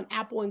 It's on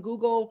Apple and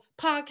Google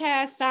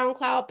Podcasts,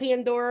 SoundCloud,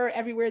 Pandora,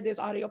 everywhere there's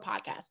audio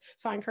podcasts.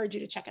 So I encourage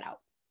you to check it out.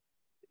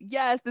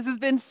 Yes, this has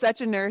been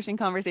such a nourishing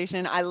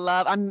conversation.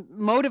 I'm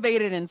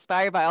motivated and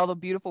inspired by all the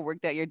beautiful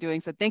work that you're doing.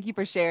 So thank you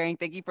for sharing.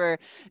 Thank you for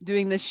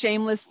doing this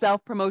shameless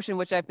self-promotion,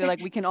 which I feel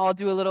like we can all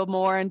do a little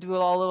more and do a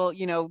little,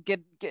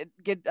 get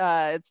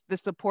it's the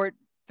support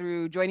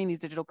through joining these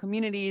digital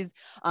communities,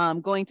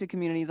 going to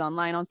communities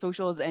online on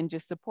socials, and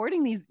just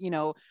supporting these,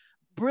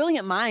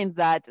 brilliant minds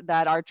that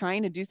are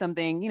trying to do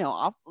something,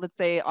 let's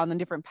say on a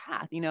different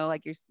path,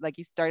 like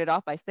you started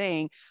off by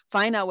saying,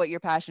 find out what you're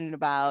passionate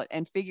about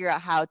and figure out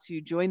how to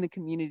join the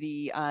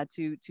community,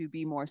 to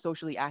be more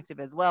socially active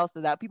as well, so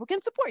that people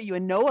can support you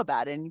and know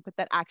about it and you put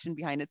that action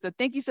behind it. So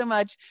thank you so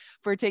much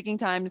for taking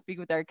time to speak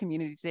with our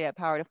community today at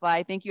Power to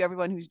Fly. Thank you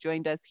everyone who's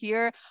joined us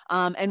here.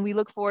 And we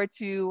look forward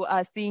to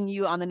seeing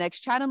you on the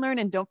next Chat and Learn.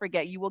 And don't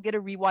forget, you will get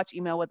a rewatch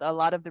email with a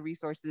lot of the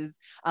resources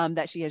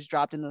that she has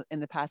dropped in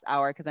the past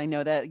hour, because I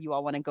know that you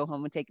all want to go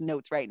home and take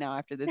notes right now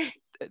after this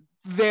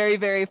very,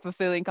 very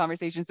fulfilling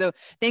conversation. So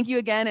thank you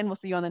again, and we'll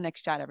see you on the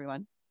next chat,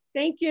 everyone.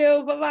 Thank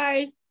you.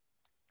 Bye-bye.